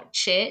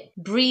watch it,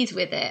 breathe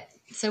with it.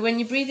 So when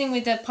you're breathing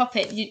with a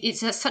puppet,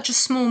 it's such a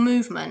small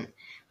movement,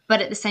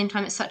 but at the same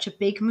time, it's such a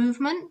big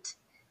movement.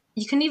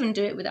 You can even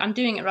do it with, I'm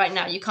doing it right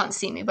now. You can't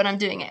see me, but I'm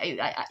doing it.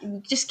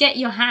 Just get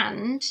your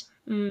hand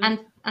and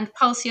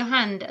pulse your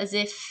hand as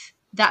if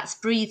that's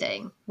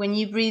breathing. When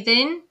you breathe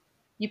in,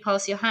 you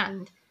pulse your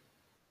hand.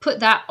 Put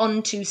that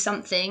onto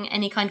something,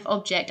 any kind of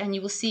object, and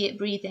you will see it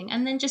breathing.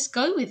 And then just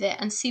go with it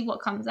and see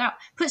what comes out.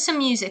 Put some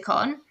music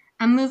on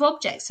and move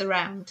objects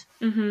around.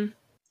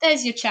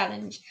 There's your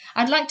challenge.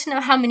 I'd like to know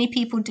how many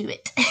people do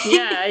it.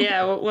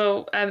 Yeah.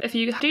 Well, if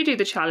you do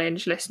the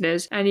challenge,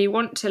 listeners, and you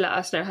want to let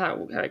us know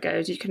how it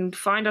goes, you can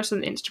find us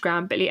on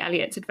Instagram, Billy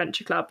Elliot's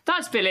Adventure Club.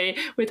 That's Billy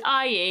with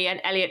IE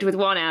and Elliot with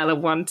one L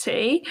and one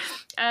T.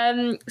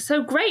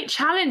 So great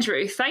challenge,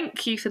 Ruth.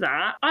 Thank you for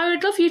that. I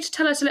would love you to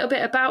tell us a little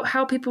bit about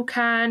how people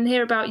can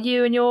hear about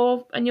you and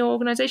your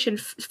organisation,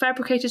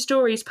 Fabricated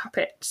Stories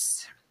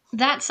Puppets.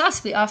 That's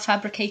us. We are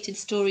Fabricated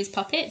Stories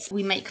Puppets.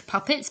 We make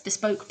puppets,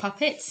 bespoke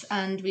puppets,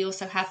 and we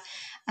also have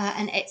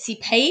an Etsy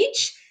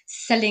page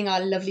selling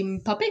our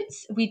lovely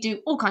puppets. We do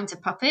all kinds of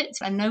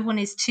puppets, and no one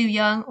is too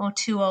young or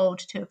too old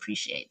to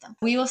appreciate them.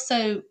 We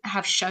also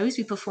have shows.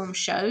 We perform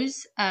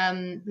shows.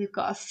 We've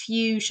got a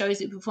few shows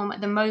that we perform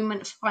at the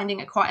moment, finding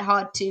it quite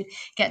hard to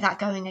get that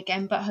going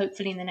again, but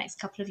hopefully in the next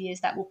couple of years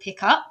that will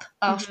pick up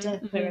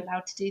after we're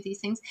allowed to do these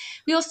things.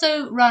 We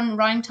also run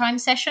rhyme time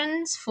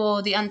sessions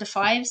for the under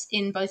fives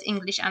in both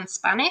English and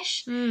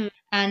Spanish.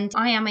 And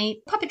I am a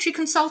puppetry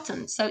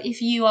consultant. So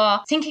if you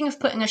are thinking of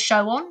putting a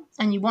show on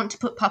and you want to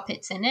put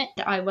puppets in it,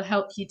 I will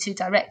help you to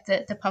direct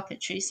the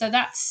puppetry. So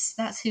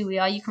that's who we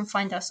are. You can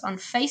find us on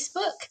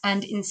Facebook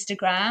and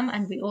Instagram.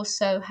 And we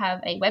also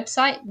have a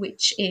website,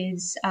 which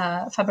is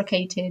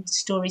Fabricated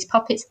Stories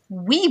Puppets,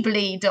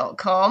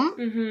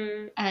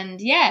 Weebly.com.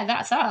 And yeah,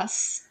 that's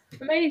us.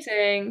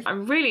 Amazing.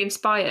 I'm really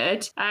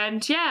inspired.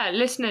 And yeah,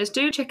 listeners,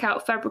 do check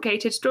out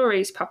Fabricated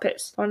Stories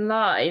Puppets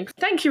online.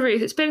 Thank you,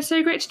 Ruth. It's been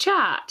so great to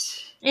chat.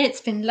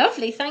 It's been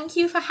lovely. Thank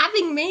you for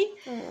having me.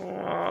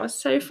 Oh,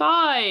 so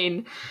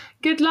fine.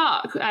 Good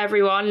luck,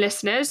 everyone,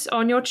 listeners,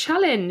 on your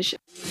challenge.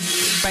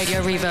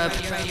 Radio Reverb.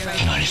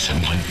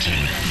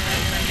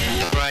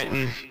 97.2.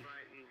 Brighton.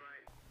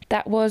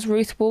 That was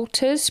Ruth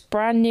Walters,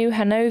 brand new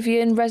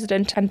Hanoverian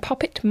resident and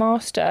puppet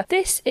master.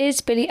 This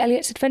is Billy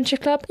Elliot's Adventure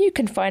Club. You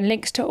can find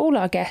links to all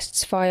our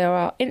guests via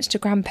our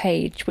Instagram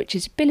page, which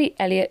is Billy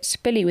Elliot's,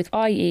 Billy with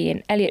IE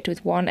and Elliot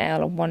with one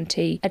L and one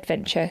T,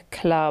 Adventure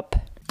Club.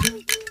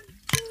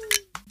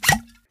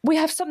 We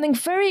have something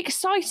very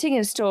exciting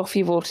in store for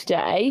you all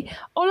today.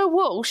 Ola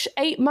Walsh,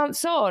 8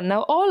 months on.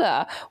 Now,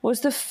 Ola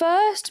was the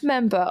first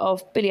member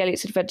of Billy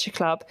Elliot's Adventure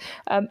Club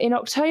in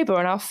October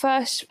on our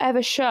first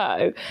ever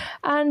show.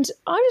 And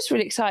I'm just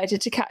really excited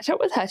to catch up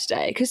with her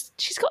today because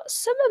she's got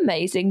some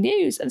amazing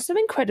news and some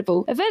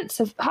incredible events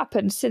have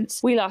happened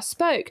since we last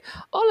spoke.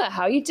 Ola,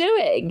 how are you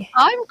doing?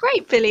 I'm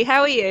great, Billy.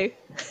 How are you?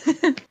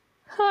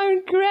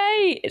 I'm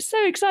great. It's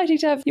so exciting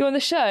to have you on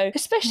the show,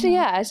 especially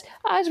as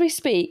we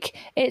speak,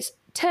 it's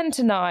 10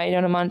 to 9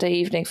 on a Monday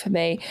evening for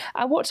me.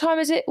 And what time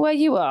is it where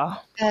you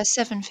are?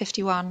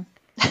 7:51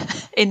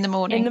 in the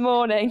morning. In the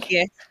morning.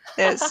 Yeah,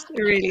 it's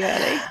really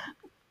early.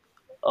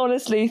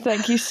 Honestly,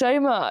 thank you so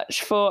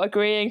much for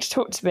agreeing to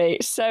talk to me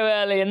so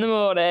early in the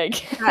morning.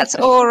 That's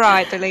all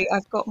right, Billy.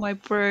 I've got my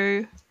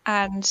brew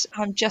and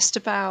I'm just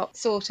about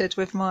sorted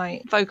with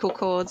my vocal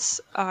cords.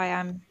 I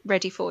am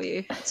ready for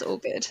you. It's all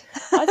good.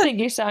 I think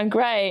you sound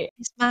great.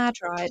 It's mad,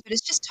 right? But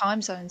it's just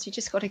time zones. You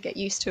just got to get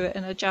used to it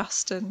and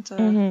adjust and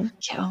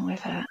get on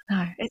with it.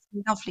 No, it's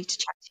lovely to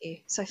chat to you.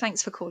 So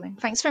thanks for calling.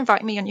 Thanks for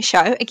inviting me on your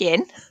show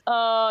again.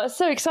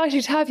 So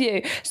excited to have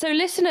you. So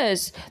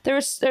listeners,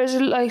 there's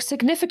a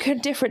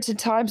significant difference in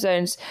time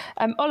zones.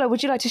 Ola,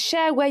 would you like to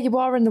share where you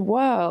are in the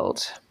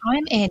world?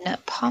 I'm in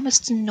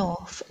Palmerston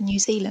North, New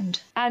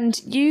Zealand.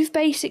 And you've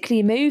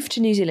basically moved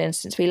to New Zealand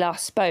since we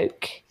last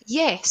spoke.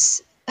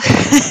 Yes.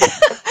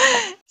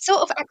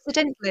 Sort of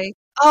accidentally.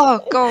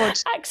 Oh, God.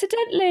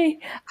 Accidentally.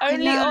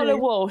 Only Ola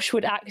Walsh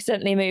would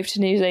accidentally move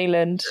to New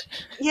Zealand.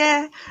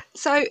 Yeah.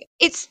 So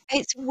it's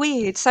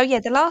weird. So,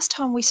 yeah, the last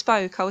time we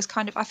spoke,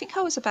 I think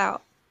I was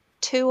about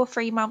 2 or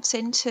 3 months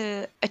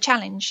into a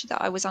challenge that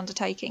I was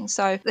undertaking.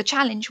 So the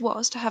challenge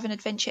was to have an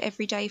adventure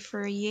every day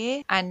for a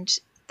year. And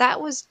that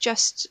was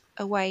just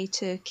a way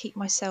to keep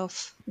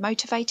myself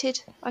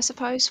motivated, I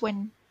suppose,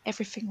 when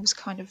everything was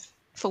kind of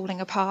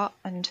falling apart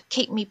and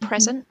keep me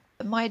present.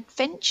 My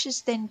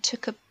adventures then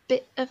took a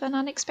bit of an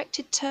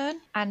unexpected turn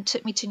and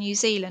took me to New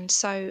Zealand.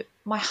 So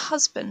my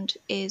husband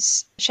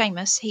is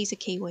Seamus, he's a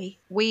Kiwi.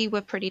 We were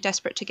pretty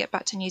desperate to get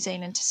back to New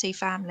Zealand to see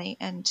family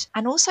and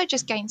also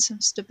just gain some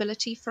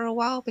stability for a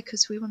while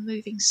because we were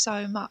moving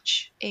so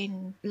much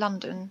in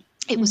London.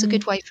 It was a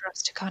good way for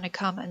us to kind of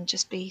come and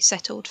just be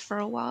settled for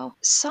a while.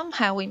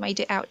 Somehow we made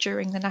it out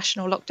during the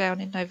national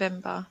lockdown in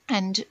November.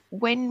 And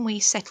when we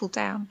settled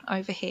down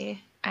over here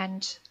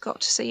and got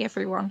to see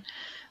everyone,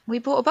 we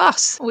bought a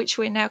bus, which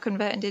we're now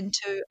converted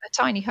into a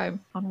tiny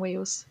home on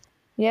wheels.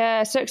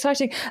 Yeah, so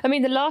exciting. I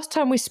mean, the last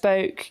time we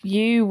spoke,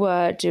 you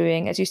were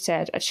doing, as you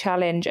said, a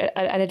challenge, an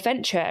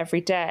adventure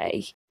every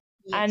day.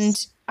 Yes.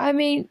 And I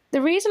mean,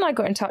 the reason I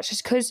got in touch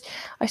is because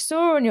I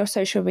saw on your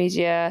social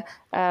media,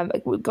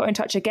 got in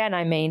touch again,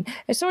 I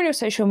saw on your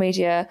social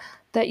media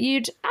that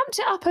you'd amped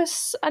it up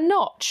a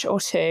notch or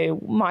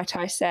two, might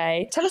I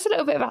say. Tell us a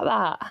little bit about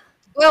that.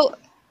 Well,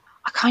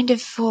 I kind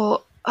of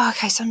thought,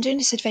 okay, so I'm doing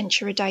this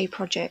adventure a day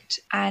project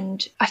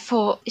and I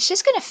thought it's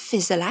just going to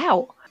fizzle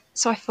out.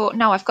 So I thought,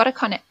 no, I've got to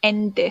kind of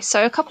end this.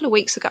 So a couple of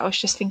weeks ago, I was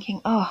just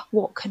thinking,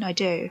 what can I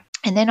do?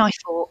 And then I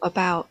thought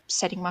about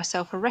setting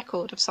myself a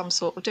record of some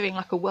sort, or doing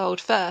like a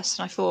world first.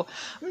 And I thought,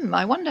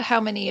 I wonder how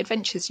many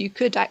adventures you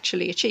could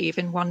actually achieve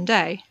in one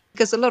day.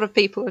 Because a lot of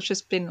people have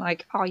just been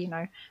like,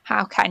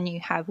 how can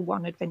you have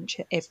one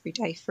adventure every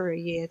day for a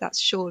year?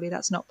 That's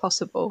not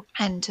possible.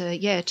 And to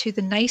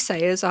the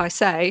naysayers, I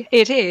say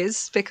it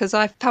is, because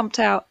I've pumped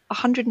out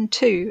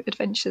 102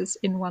 adventures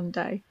in one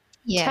day.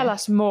 Yeah. Tell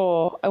us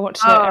more. I want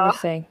to know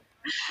everything.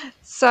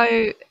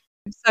 So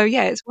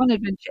it's one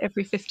adventure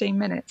every 15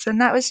 minutes. And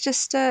that was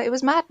just, it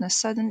was madness.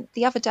 So then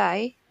the other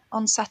day,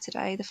 on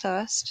Saturday, the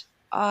 1st,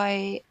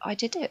 I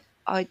did it.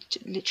 I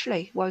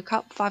literally woke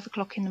up 5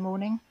 o'clock in the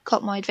morning,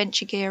 got my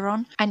adventure gear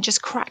on, and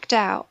just cracked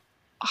out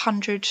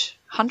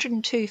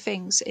 102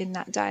 things in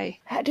that day.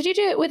 Did you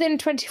do it within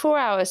 24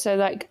 hours, so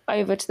like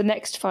over to the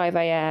next 5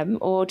 a.m,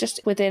 or just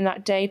within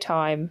that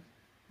daytime?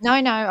 No,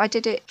 I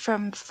did it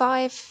from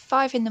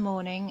 5 in the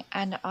morning,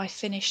 and I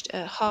finished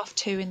at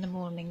 2:30 in the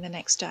morning the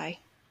next day.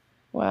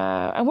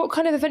 Wow. And what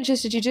kind of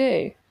adventures did you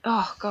do?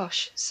 Oh,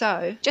 gosh.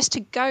 So just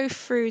to go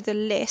through the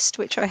list,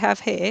 which I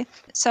have here.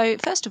 So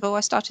first of all,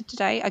 I started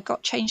today. I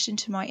got changed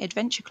into my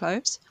adventure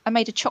clothes. I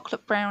made a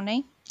chocolate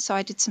brownie. So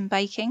I did some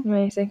baking.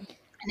 Amazing.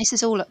 And this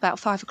is all at about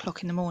 5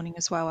 o'clock in the morning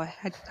as well, I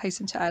had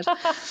hasten to add.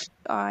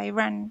 I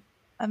ran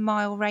a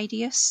mile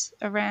radius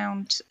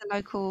around the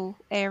local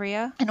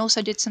area and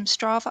also did some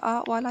Strava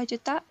art while I did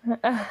that.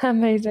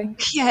 Amazing.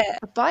 Yeah.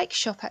 A bike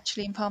shop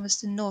actually in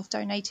Palmerston North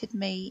donated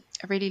me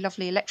a really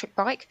lovely electric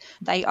bike.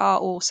 They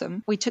are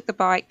awesome. We took the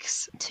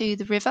bikes to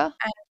the river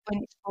and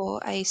went for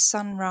a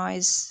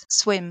sunrise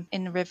swim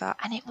in the river,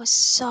 and it was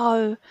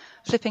so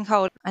flipping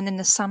cold, and then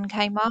the sun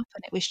came up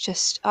and it was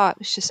just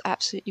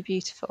absolutely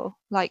beautiful.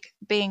 Like,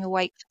 being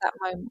awake for that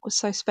moment was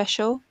so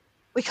special.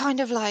 We kind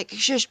of like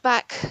zhuzhed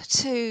back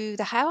to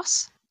the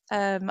house.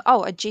 I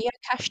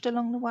geocached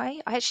along the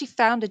way. I actually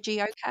found a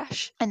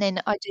geocache, and then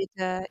I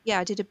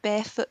did a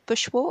barefoot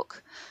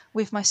bushwalk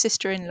with my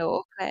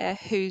sister-in-law Claire,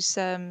 who's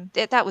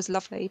that was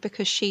lovely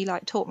because she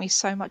like taught me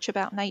so much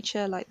about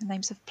nature, like the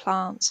names of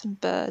plants and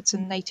birds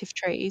and native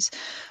trees.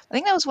 I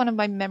think that was one of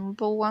my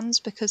memorable ones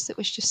because it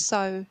was just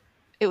so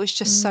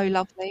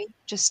lovely,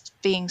 just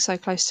being so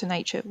close to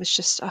nature.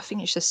 I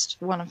think it's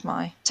just one of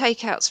my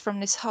takeouts from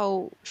this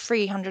whole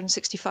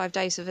 365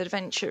 days of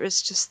adventure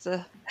is just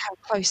how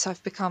close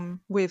I've become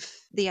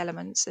with the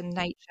elements and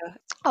nature.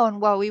 Oh, and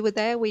while we were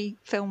there, we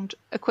filmed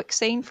a quick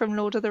scene from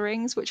Lord of the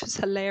Rings, which was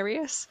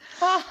hilarious.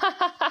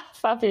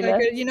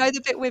 Fabulous. You know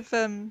the bit with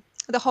the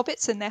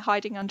hobbits and they're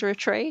hiding under a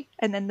tree,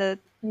 and then the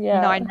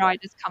 9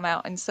 riders come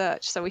out in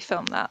search. So we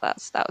filmed that.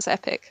 That was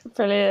epic.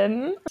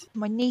 Brilliant.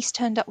 My niece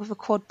turned up with a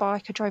quad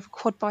bike. I drove a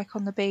quad bike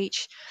on the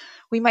beach.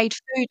 We made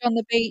food on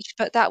the beach,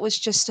 but that was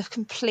just a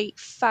complete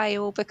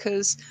fail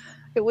because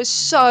it was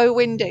so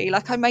windy.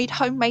 Like, I made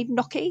homemade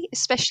gnocchi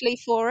especially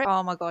for it.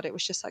 Oh my God, it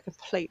was just like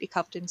completely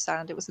covered in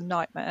sand. It was a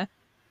nightmare.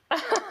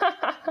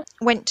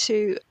 Went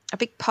to a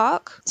big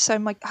park. So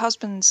my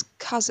husband's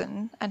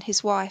cousin and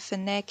his wife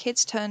and their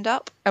kids turned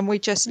up, and we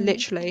just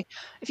literally,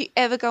 if you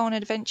ever go on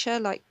an adventure,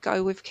 like,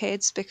 go with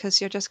kids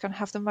because you're just going to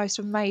have the most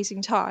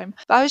amazing time.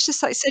 But I was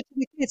just like said to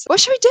the kids, what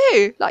should we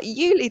do? Like,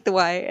 you lead the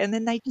way. And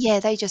then they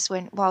just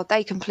went, well,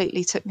 they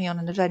completely took me on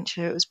an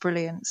adventure. It was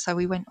brilliant. So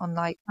we went on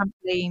like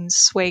trampolines,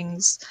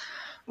 swings.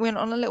 Went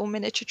on a little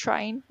miniature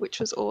train, which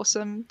was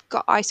awesome.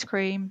 Got ice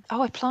cream.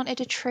 Oh, I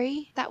planted a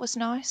tree. That was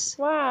nice.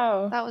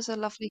 Wow. That was a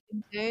lovely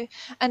thing to do.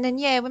 And then,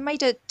 we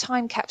made a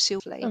time capsule.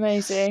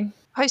 Amazing.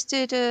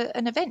 Hosted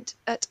an event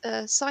at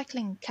a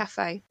cycling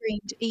cafe.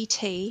 Streamed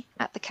ET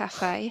at the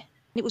cafe.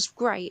 It was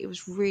great. It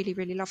was really,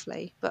 really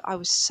lovely. But I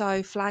was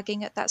so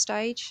flagging at that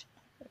stage.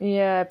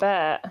 Yeah, I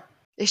bet.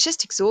 It's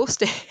just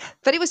exhausting.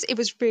 But it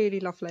was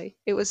really lovely.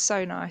 It was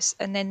so nice.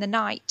 And then the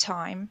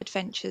nighttime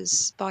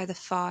adventures by the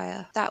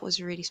fire, that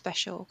was really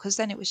special because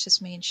then it was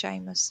just me and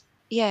Seamus.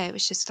 Yeah, it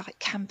was just like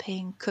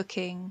camping,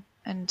 cooking,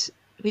 and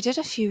we did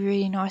a few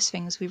really nice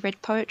things. We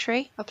read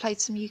poetry. I played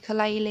some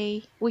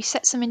ukulele. We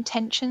set some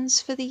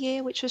intentions for the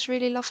year, which was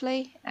really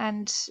lovely,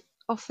 and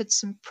offered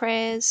some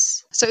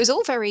prayers. So it was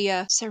all very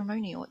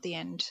ceremonial at the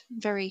end.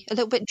 A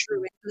little bit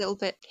Druid, a little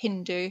bit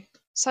Hindu.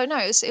 So no,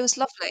 it was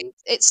lovely.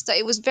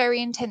 It was a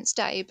very intense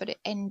day, but it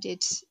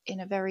ended in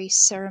a very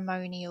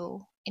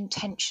ceremonial,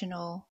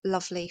 intentional,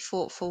 lovely,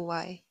 thoughtful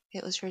way.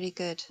 It was really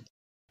good.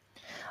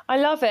 I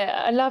love it.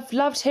 I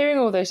loved hearing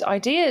all those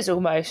ideas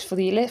almost for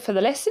the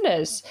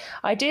listeners.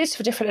 Ideas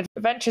for different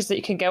adventures that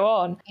you can go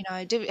on. You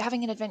know,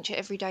 having an adventure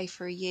every day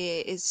for a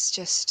year is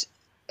just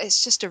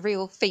a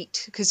real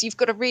feat because you've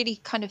got to really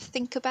kind of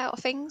think about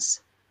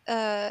things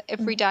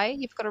every day.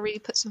 You've got to really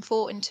put some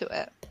thought into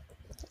it.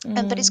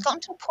 But it's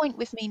gotten to a point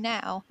with me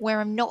now where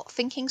I'm not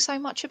thinking so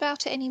much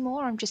about it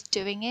anymore. I'm just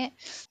doing it.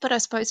 But I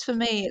suppose for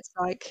me, it's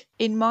like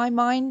in my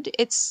mind,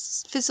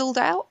 it's fizzled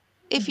out,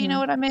 if you know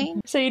what I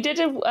mean. So you did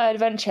an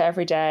adventure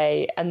every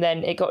day, and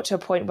then it got to a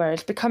point where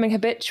it's becoming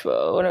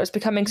habitual and it was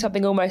becoming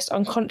something almost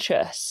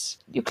unconscious.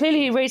 You're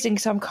clearly raising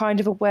some kind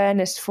of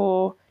awareness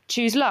for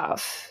Choose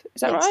Love.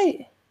 Is that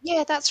right?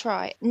 Yeah, that's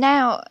right.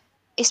 Now,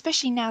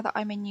 especially now that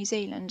I'm in New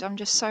Zealand, I'm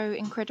just so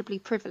incredibly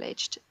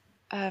privileged.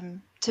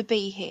 to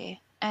be here.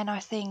 And I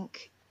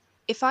think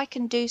if I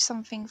can do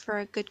something for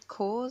a good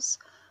cause,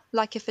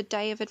 like if a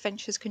day of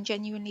adventures can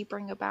genuinely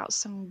bring about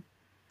some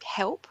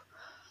help,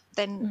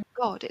 then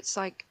God, it's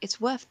like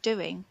it's worth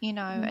doing, you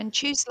know. And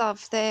Choose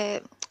Love,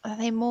 they're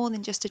more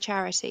than just a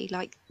charity.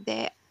 Like,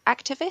 they're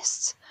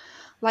activists.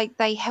 Like,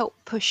 they help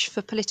push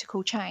for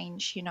political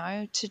change, you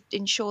know, to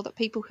ensure that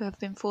people who have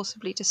been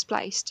forcibly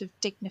displaced have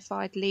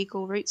dignified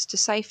legal routes to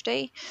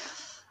safety.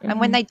 And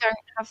when they don't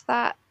have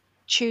that,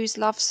 Choose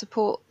Love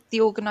support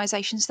the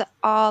organisations that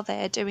are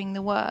there doing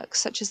the work,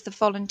 such as the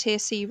Volunteer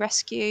Sea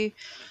Rescue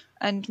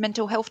and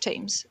mental health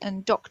teams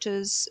and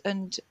doctors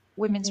and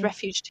women's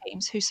refuge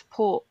teams who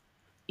support,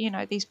 you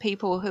know, these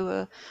people who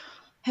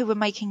are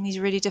making these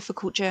really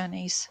difficult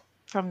journeys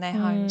from their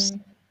homes.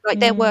 Like,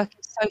 their work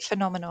is so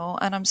phenomenal,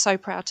 and I'm so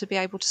proud to be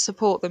able to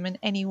support them in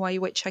any way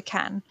which I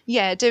can.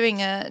 Yeah,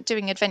 doing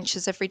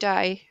adventures every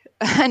day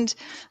and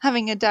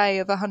having a day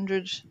of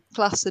 100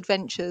 plus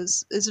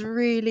adventures is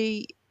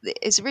really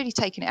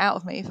taking it out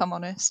of me, if I'm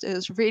honest. It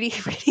was really,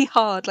 really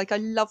hard. Like, I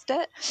loved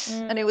it,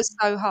 and it was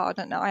so hard,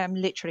 and I am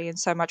literally in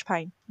so much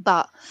pain.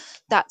 But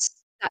that's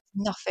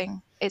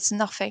nothing. It's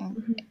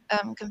nothing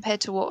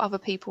compared to what other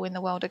people in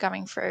the world are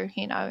going through,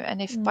 you know.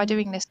 And if by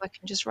doing this I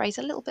can just raise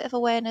a little bit of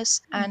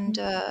awareness and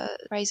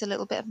raise a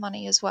little bit of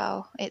money as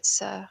well,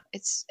 it's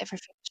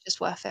everything's just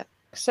worth it.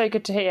 So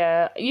good to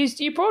hear.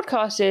 You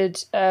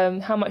broadcasted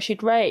how much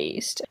you'd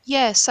raised.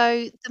 Yeah,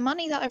 so the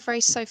money that I've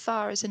raised so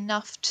far is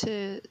enough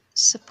to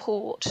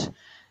support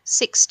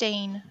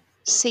 16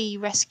 sea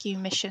rescue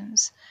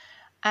missions,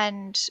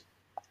 and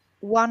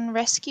one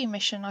rescue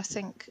mission, I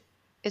think,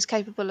 is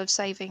capable of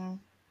saving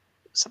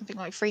something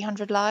like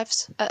 300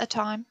 lives at a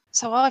time.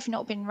 So I've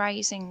not been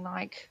raising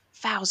like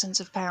thousands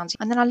of pounds.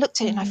 And then I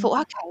looked at it and I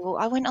thought, okay, well,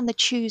 I went on the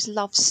Choose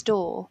Love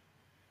store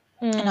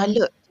and I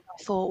looked and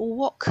I thought, well,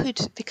 what could,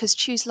 because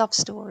Choose Love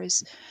store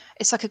it's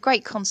like a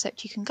great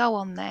concept. You can go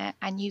on there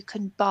and you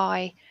can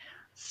buy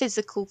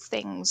physical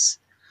things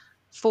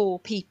for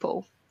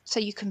people. So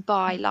you can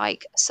buy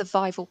like a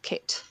survival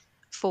kit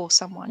for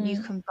someone.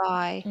 You can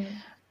buy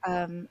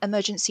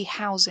emergency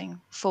housing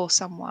for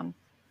someone.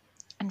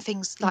 And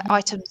things like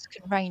items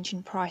can range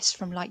in price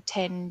from like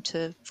 £10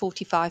 to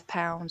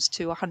 £45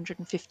 to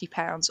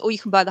 £150, or you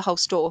can buy the whole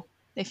store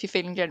if you're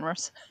feeling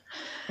generous.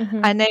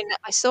 And then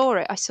I saw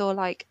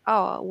like,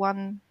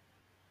 one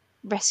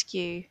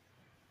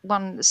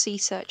sea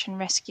search and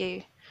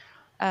rescue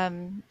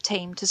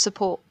team to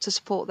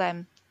support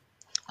them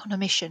on a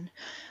mission,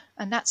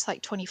 and that's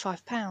like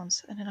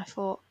 £25. And then I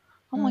thought,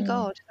 oh my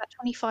God, that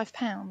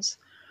 £25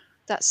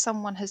 that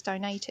someone has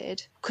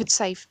donated could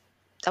save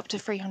up to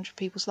 300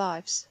 people's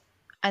lives.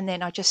 And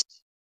then I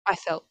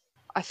felt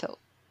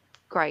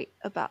great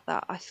about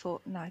that. I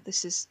thought, no,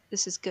 this is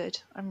good.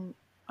 I'm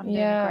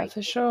doing great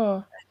for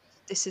sure.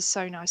 This is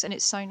so nice, and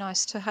it's so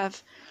nice to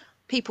have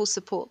people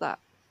support that,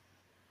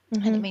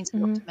 and it means a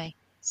lot to me.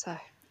 So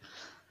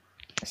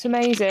it's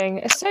amazing.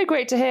 It's so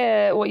great to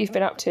hear what you've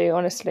been up to,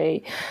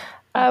 honestly.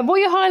 What are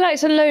your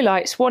highlights and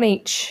lowlights? One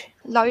each.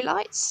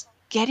 Lowlights: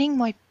 getting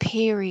my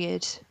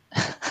period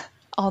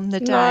on the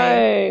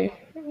day.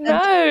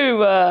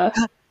 No.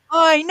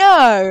 I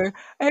know.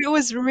 It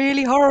was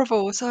really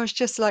horrible. So I was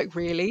just like,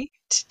 really?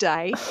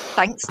 Today?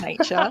 Thanks,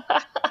 nature.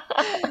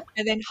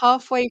 And then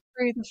halfway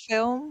through the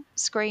film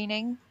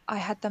screening, I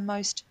had the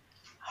most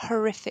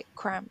horrific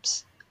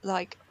cramps.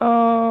 Like,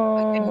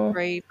 I couldn't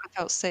breathe. I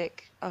felt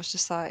sick. I was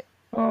just like,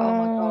 oh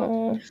my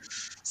God.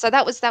 So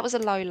that was a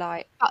low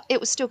light. But it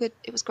was still good.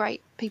 It was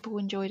great. People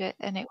enjoyed it,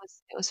 and it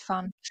was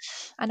fun.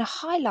 And a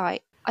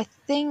highlight, I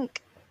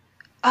think,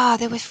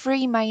 there were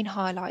 3 main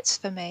highlights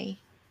for me.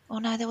 Oh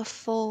no, there were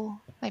 4,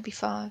 maybe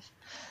 5.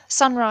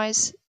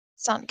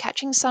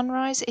 Catching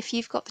sunrise. If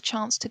you've got the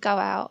chance to go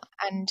out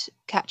and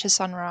catch a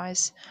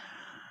sunrise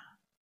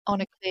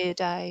on a clear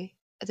day,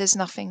 there's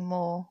nothing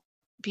more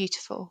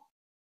beautiful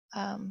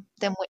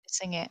than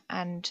witnessing it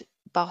and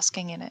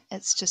basking in it.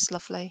 It's just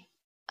lovely.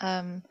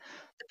 The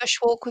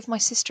bushwalk with my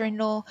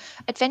sister-in-law,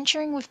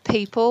 adventuring with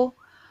people.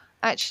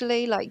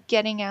 Actually, like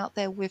getting out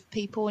there with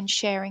people and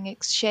sharing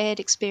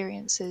shared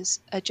experiences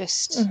are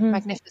just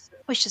magnificent.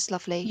 It was just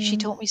lovely. She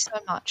taught me so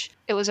much.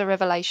 It was a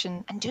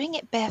revelation. And doing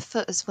it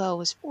barefoot as well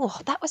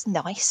that was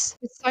nice.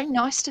 It's so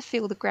nice to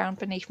feel the ground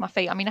beneath my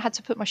feet. I mean, I had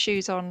to put my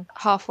shoes on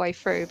halfway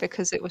through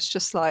because it was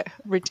just like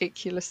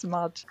ridiculous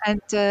mud.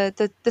 And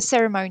the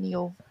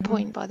ceremonial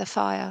point by the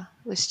fire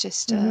was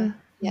just,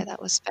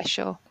 that was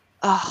special.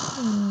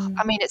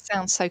 I mean, it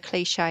sounds so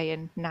cliche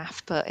and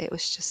naff, but it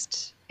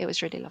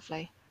was really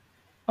lovely.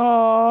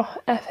 Oh,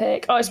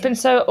 epic. Oh, it's been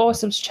so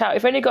awesome to chat.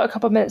 We've only got a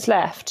couple of minutes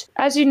left.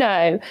 As you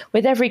know,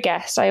 with every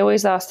guest, I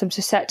always ask them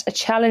to set a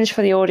challenge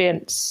for the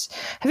audience.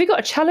 Have you got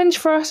a challenge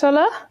for us,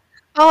 Ola?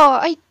 Oh,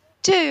 I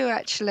do,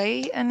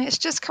 actually. And it's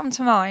just come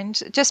to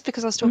mind, just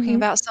because I was talking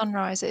about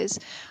sunrises.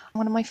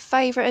 One of my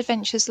favourite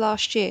adventures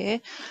last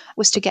year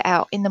was to get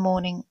out in the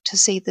morning to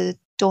see the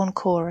dawn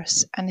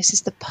chorus. And this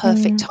is the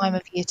perfect time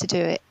of year to do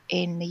it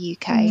in the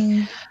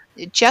UK.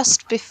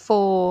 Just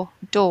before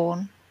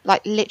dawn,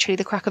 like literally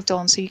the crack of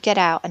dawn. So you get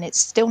out and it's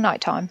still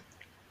nighttime.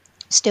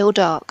 still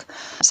dark.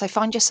 So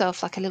find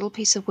yourself like a little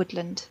piece of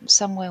woodland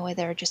somewhere where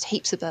there are just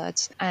heaps of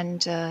birds,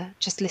 and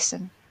just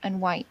listen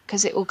and wait,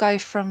 because it will go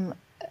from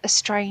a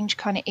strange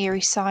kind of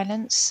eerie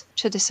silence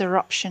to this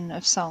eruption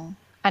of song,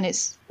 and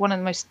it's one of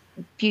the most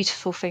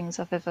beautiful things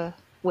I've ever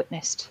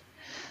witnessed.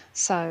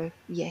 So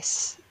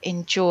yes,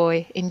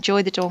 enjoy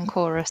the dawn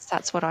chorus.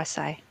 That's what I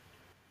say.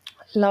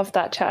 Love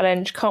that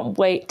challenge. Can't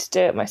wait to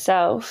do it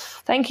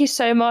myself. Thank you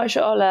so much,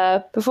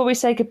 Ola. Before we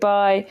say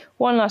goodbye,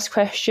 one last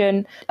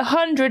question.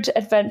 100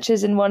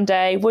 adventures in one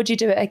day. Would you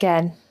do it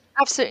again?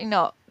 Absolutely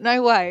not.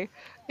 No way.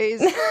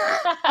 It is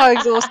so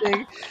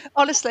exhausting.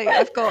 Honestly,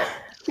 I've got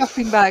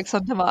shopping bags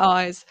under my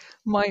eyes.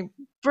 My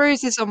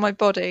bruises on my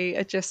body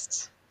are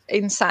just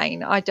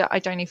insane. I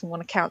don't even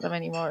want to count them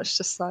anymore. It's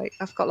just like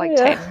I've got like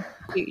 10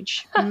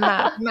 huge,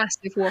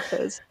 massive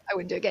whoppers. I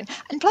wouldn't do it again.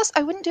 And plus,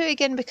 I wouldn't do it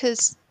again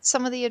because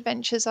some of the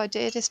adventures I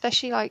did,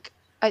 especially like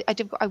I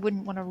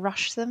wouldn't want to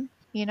rush them.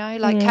 You know,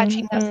 like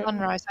catching that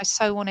sunrise. I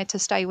so wanted to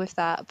stay with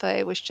that, but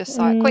it was just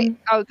like, quick,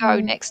 go,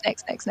 next.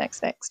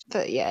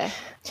 But yeah.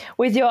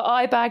 With your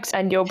eye bags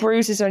and your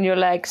bruises on your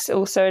legs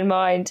also in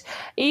mind,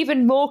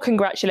 even more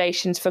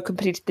congratulations for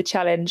completing the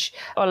challenge.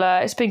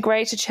 Ola, it's been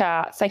great to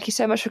chat. Thank you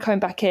so much for coming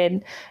back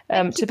in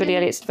to Billy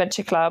Elliot's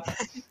Adventure Club.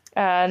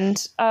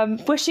 And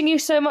wishing you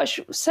so much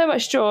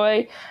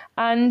joy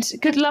and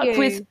good luck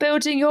with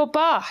building your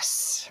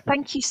bus.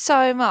 Thank you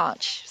so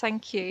much.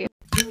 Thank you.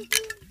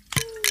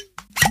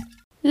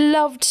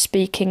 Loved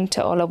speaking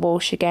to Ola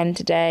Walsh again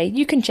today.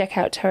 You can check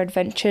out her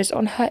adventures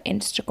on her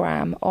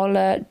Instagram,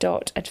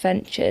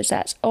 ola.adventures.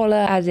 That's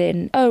Ola as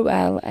in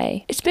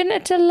OLA. It's been a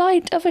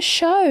delight of a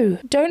show.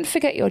 Don't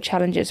forget your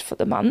challenges for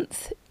the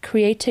month.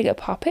 Creating a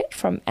puppet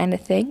from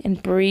anything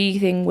and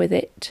breathing with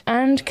it.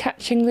 And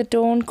catching the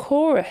dawn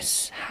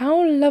chorus.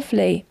 How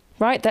lovely.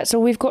 Right, that's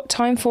all we've got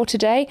time for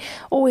today.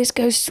 Always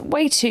goes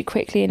way too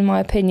quickly in my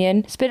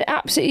opinion. It's been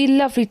absolutely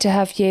lovely to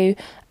have you.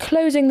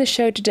 Closing the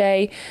show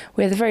today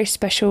with a very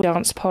special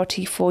dance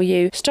party for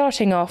you.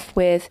 Starting off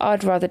with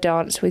I'd Rather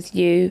Dance With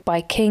You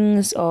by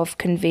Kings of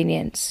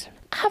Convenience.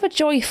 Have a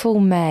joyful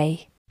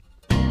May.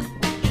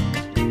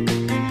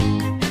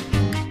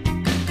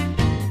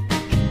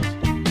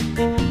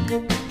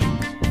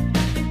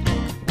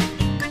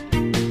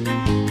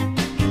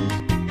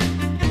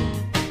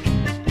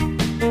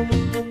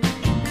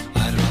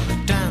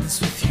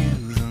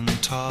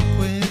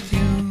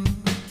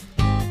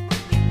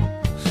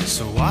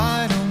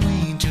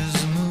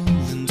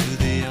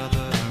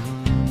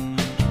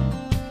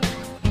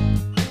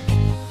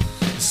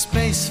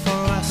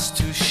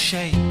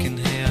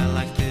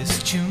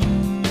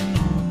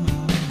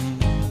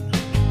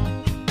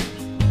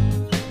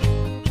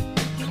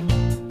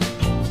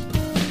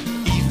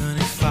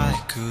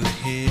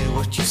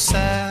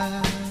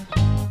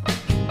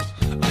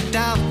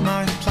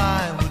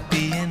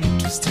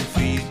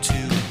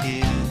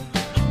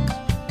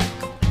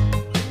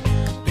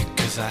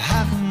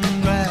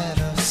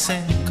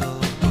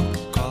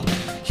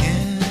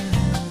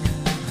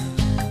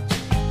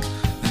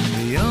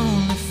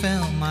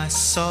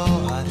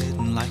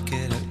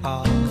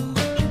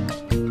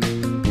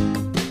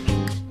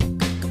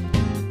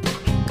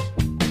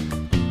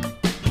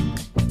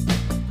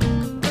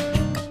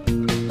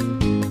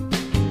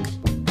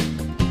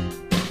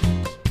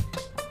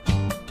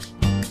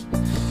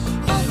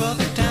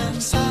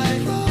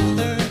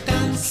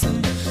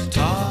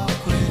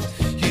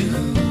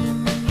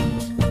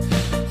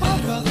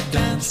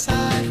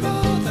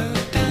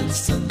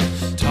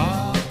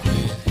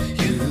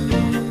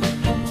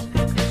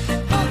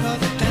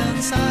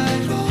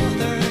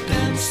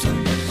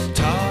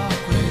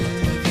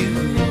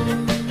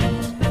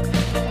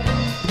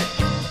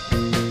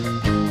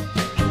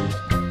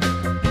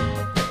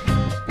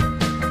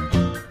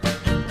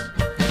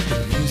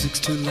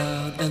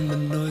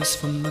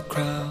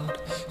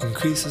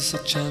 Increases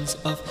a chance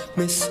of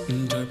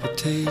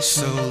misinterpretation.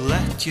 So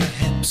let your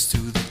hips do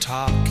the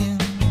talking.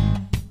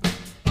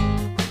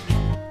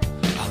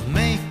 I'll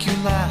make you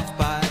laugh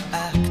by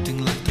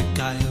acting like the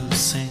guy who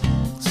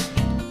sings,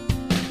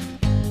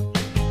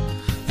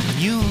 and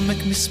you'll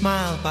make me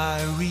smile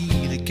by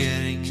really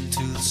getting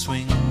into the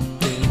swing.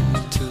 Getting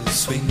into the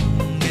swing,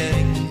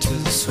 getting into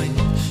the swing,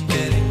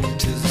 getting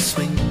into the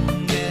swing,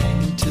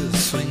 getting into the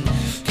swing,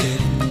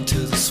 getting into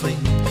the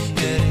swing,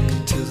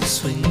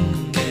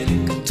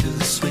 getting into the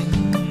swing.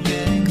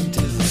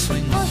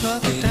 I'd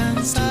rather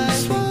dance.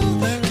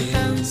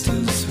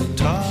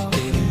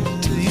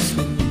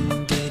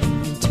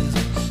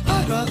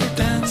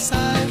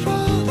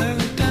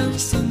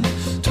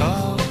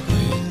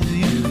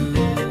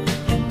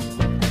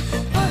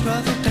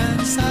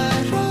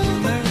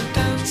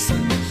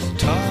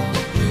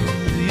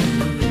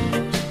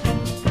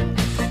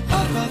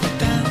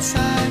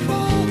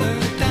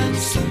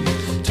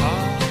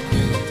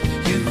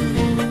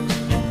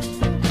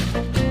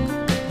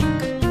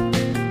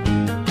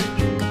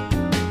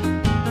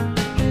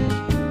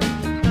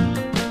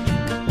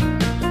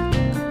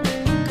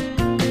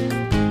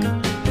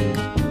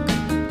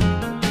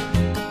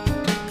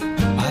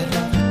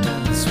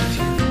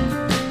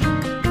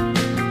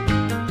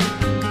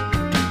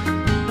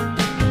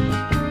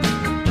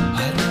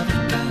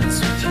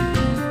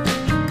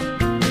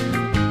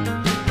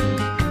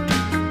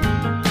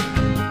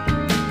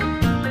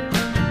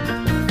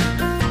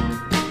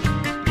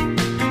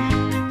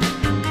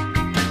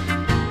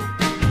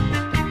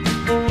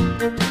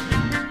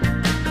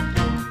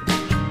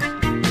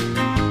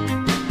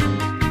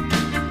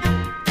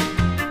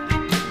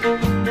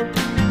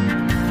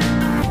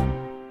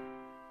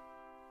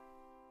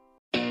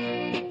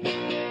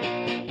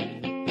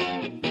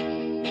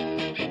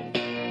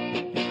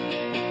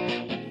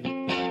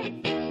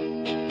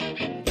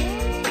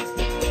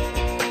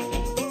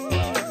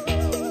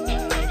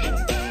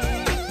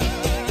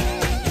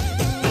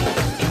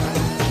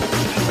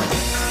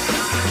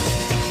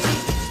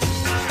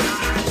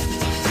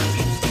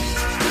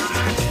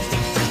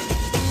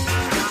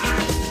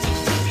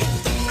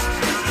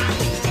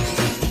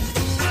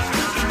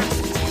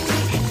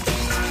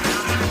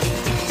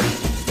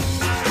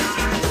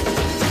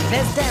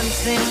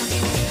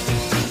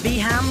 dancing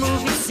behind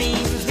movie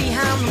scenes,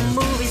 behind the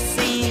movie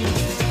scene.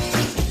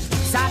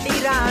 Sati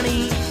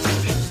Rani,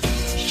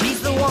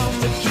 she's the one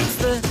that keeps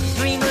the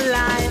dream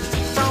alive,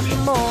 from the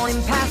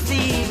morning past the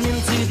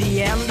evening to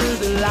the end of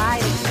the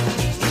light.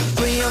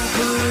 Graham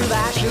Poole of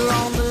Asher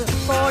on the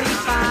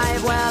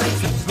 45, well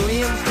it's a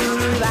Graham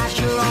Poole of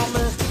Asher on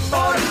the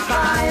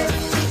 45.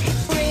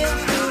 Graham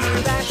Poole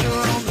of Asher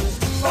on the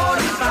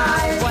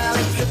 45, well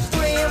it's a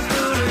Graham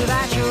Poole of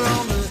Asher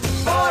on the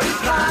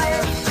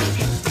 45.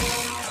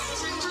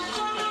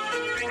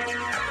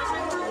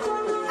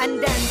 And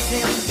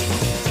dancing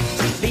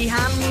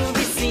behind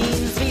movie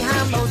scenes,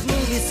 behind those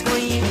movie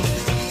screens.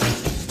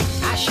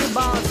 Asher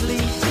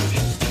Bosley,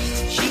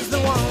 she's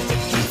the one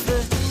that keeps the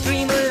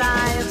dream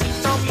alive,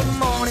 from the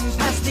morning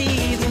past the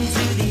evening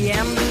to the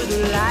end of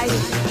the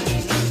light.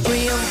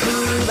 Graham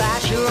Poole of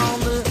Asher on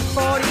the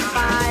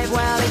 45,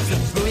 well it's a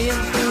Graham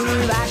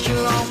Poole of Asher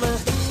on the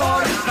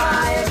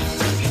 45.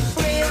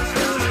 Graham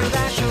Poole of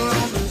Asher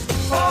on the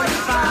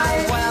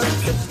 45, well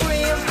it's a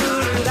Graham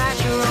Poole of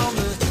Asher on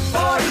the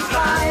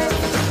 45.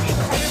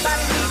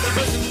 Everybody needs a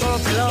bosom for a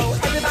pillow.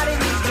 Everybody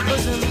needs a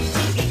bosom.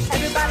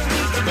 Everybody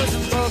needs a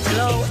bosom for a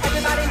pillow.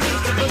 Everybody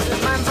needs a bosom.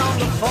 Mine's on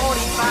the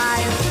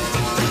 45.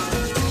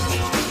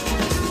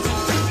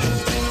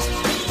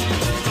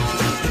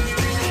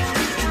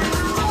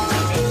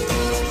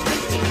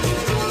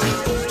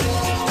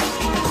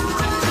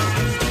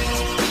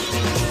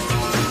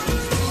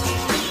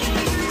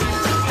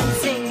 And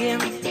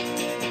singing,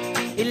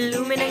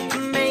 illuminate the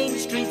main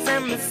streets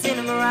and the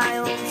cinema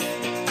aisles.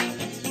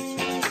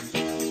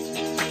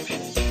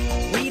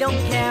 We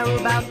don't care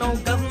about no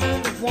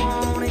government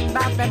warning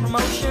about that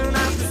promotion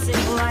of the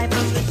civil life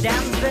and the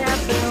dams they're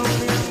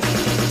building.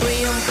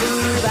 Graham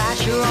Poole of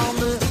Asher on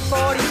the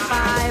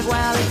 45,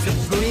 well it's a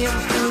Graham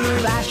Poole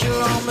of Asher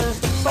on the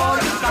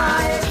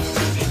 45.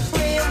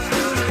 Graham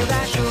Poole of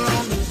Asher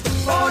on the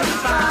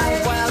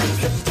 45, well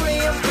it's a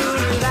Graham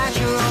Poole of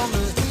Asher on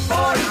the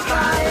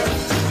 45.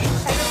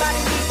 Everybody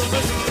needs a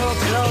bosom for a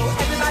pillow.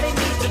 Everybody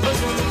needs a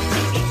bosom.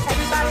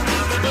 Everybody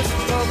needs a bosom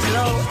for a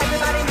pillow.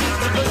 Everybody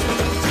needs a bosom.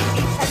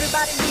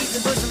 Everybody needs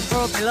a bosom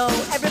for a pillow.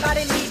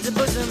 Everybody needs a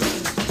bosom.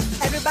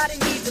 Everybody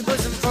needs a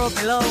bosom for a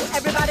pillow.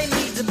 Everybody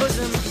needs a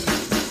bosom.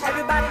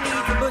 Everybody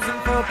needs a bosom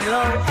for a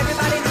pillow.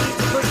 Everybody needs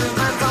a bosom.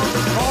 Mine's on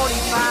the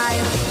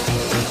 45.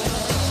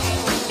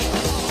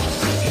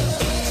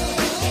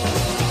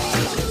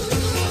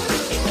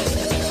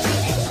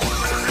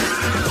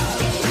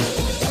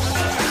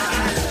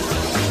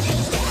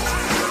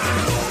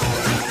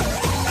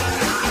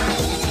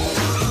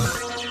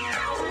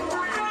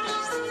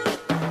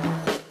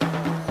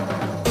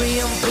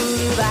 Graham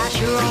Poole of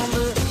Asher on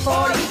the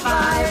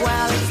 45,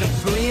 well it's a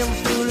Graham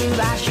Poole of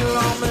Asher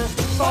on the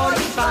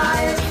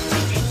 45.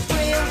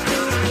 Graham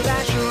Poole of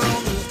Asher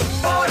on the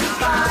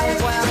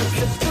 45, well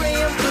it's a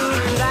Graham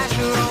Poole of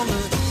Asher on the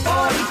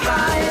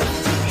 45.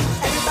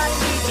 Everybody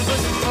needs a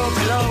bosom for a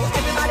pillow.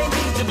 Everybody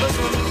needs a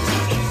bosom.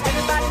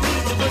 Everybody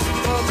needs a bosom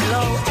for a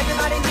pillow.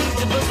 Everybody needs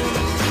a bosom.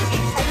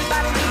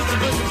 Everybody needs a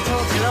bosom for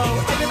a pillow.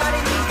 Everybody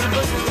needs a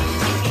bosom.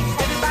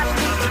 Everybody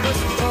needs a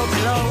bosom for a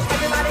pillow.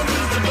 Everybody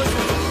needs a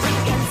bosom.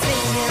 And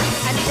singing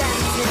and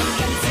dancing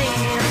and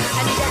singing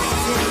and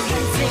dancing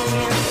and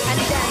singing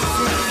and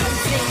dancing and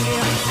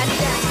singing and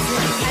dancing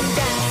and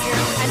dancing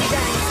and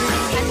dancing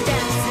and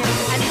dancing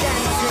and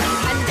dancing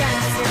and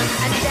dancing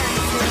and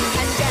dancing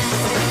and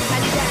dancing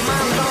and dancing. My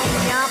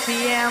lonely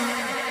RPM.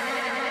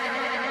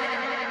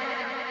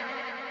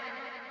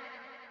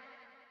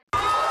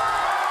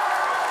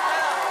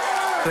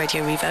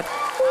 Radio Reverb.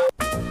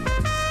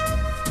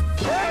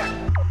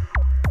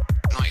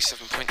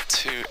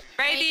 97.2.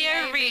 Radio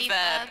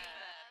Reverb.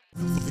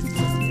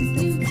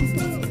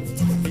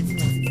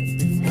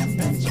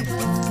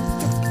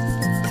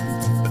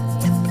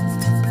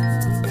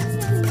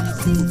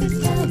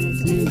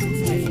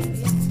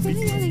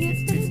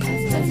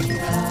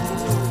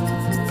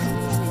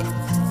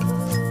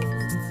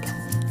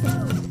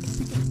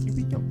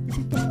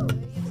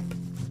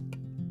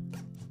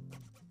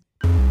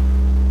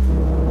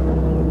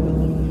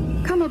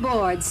 Come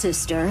aboard,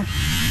 sister.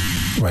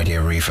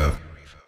 Radio Reverb.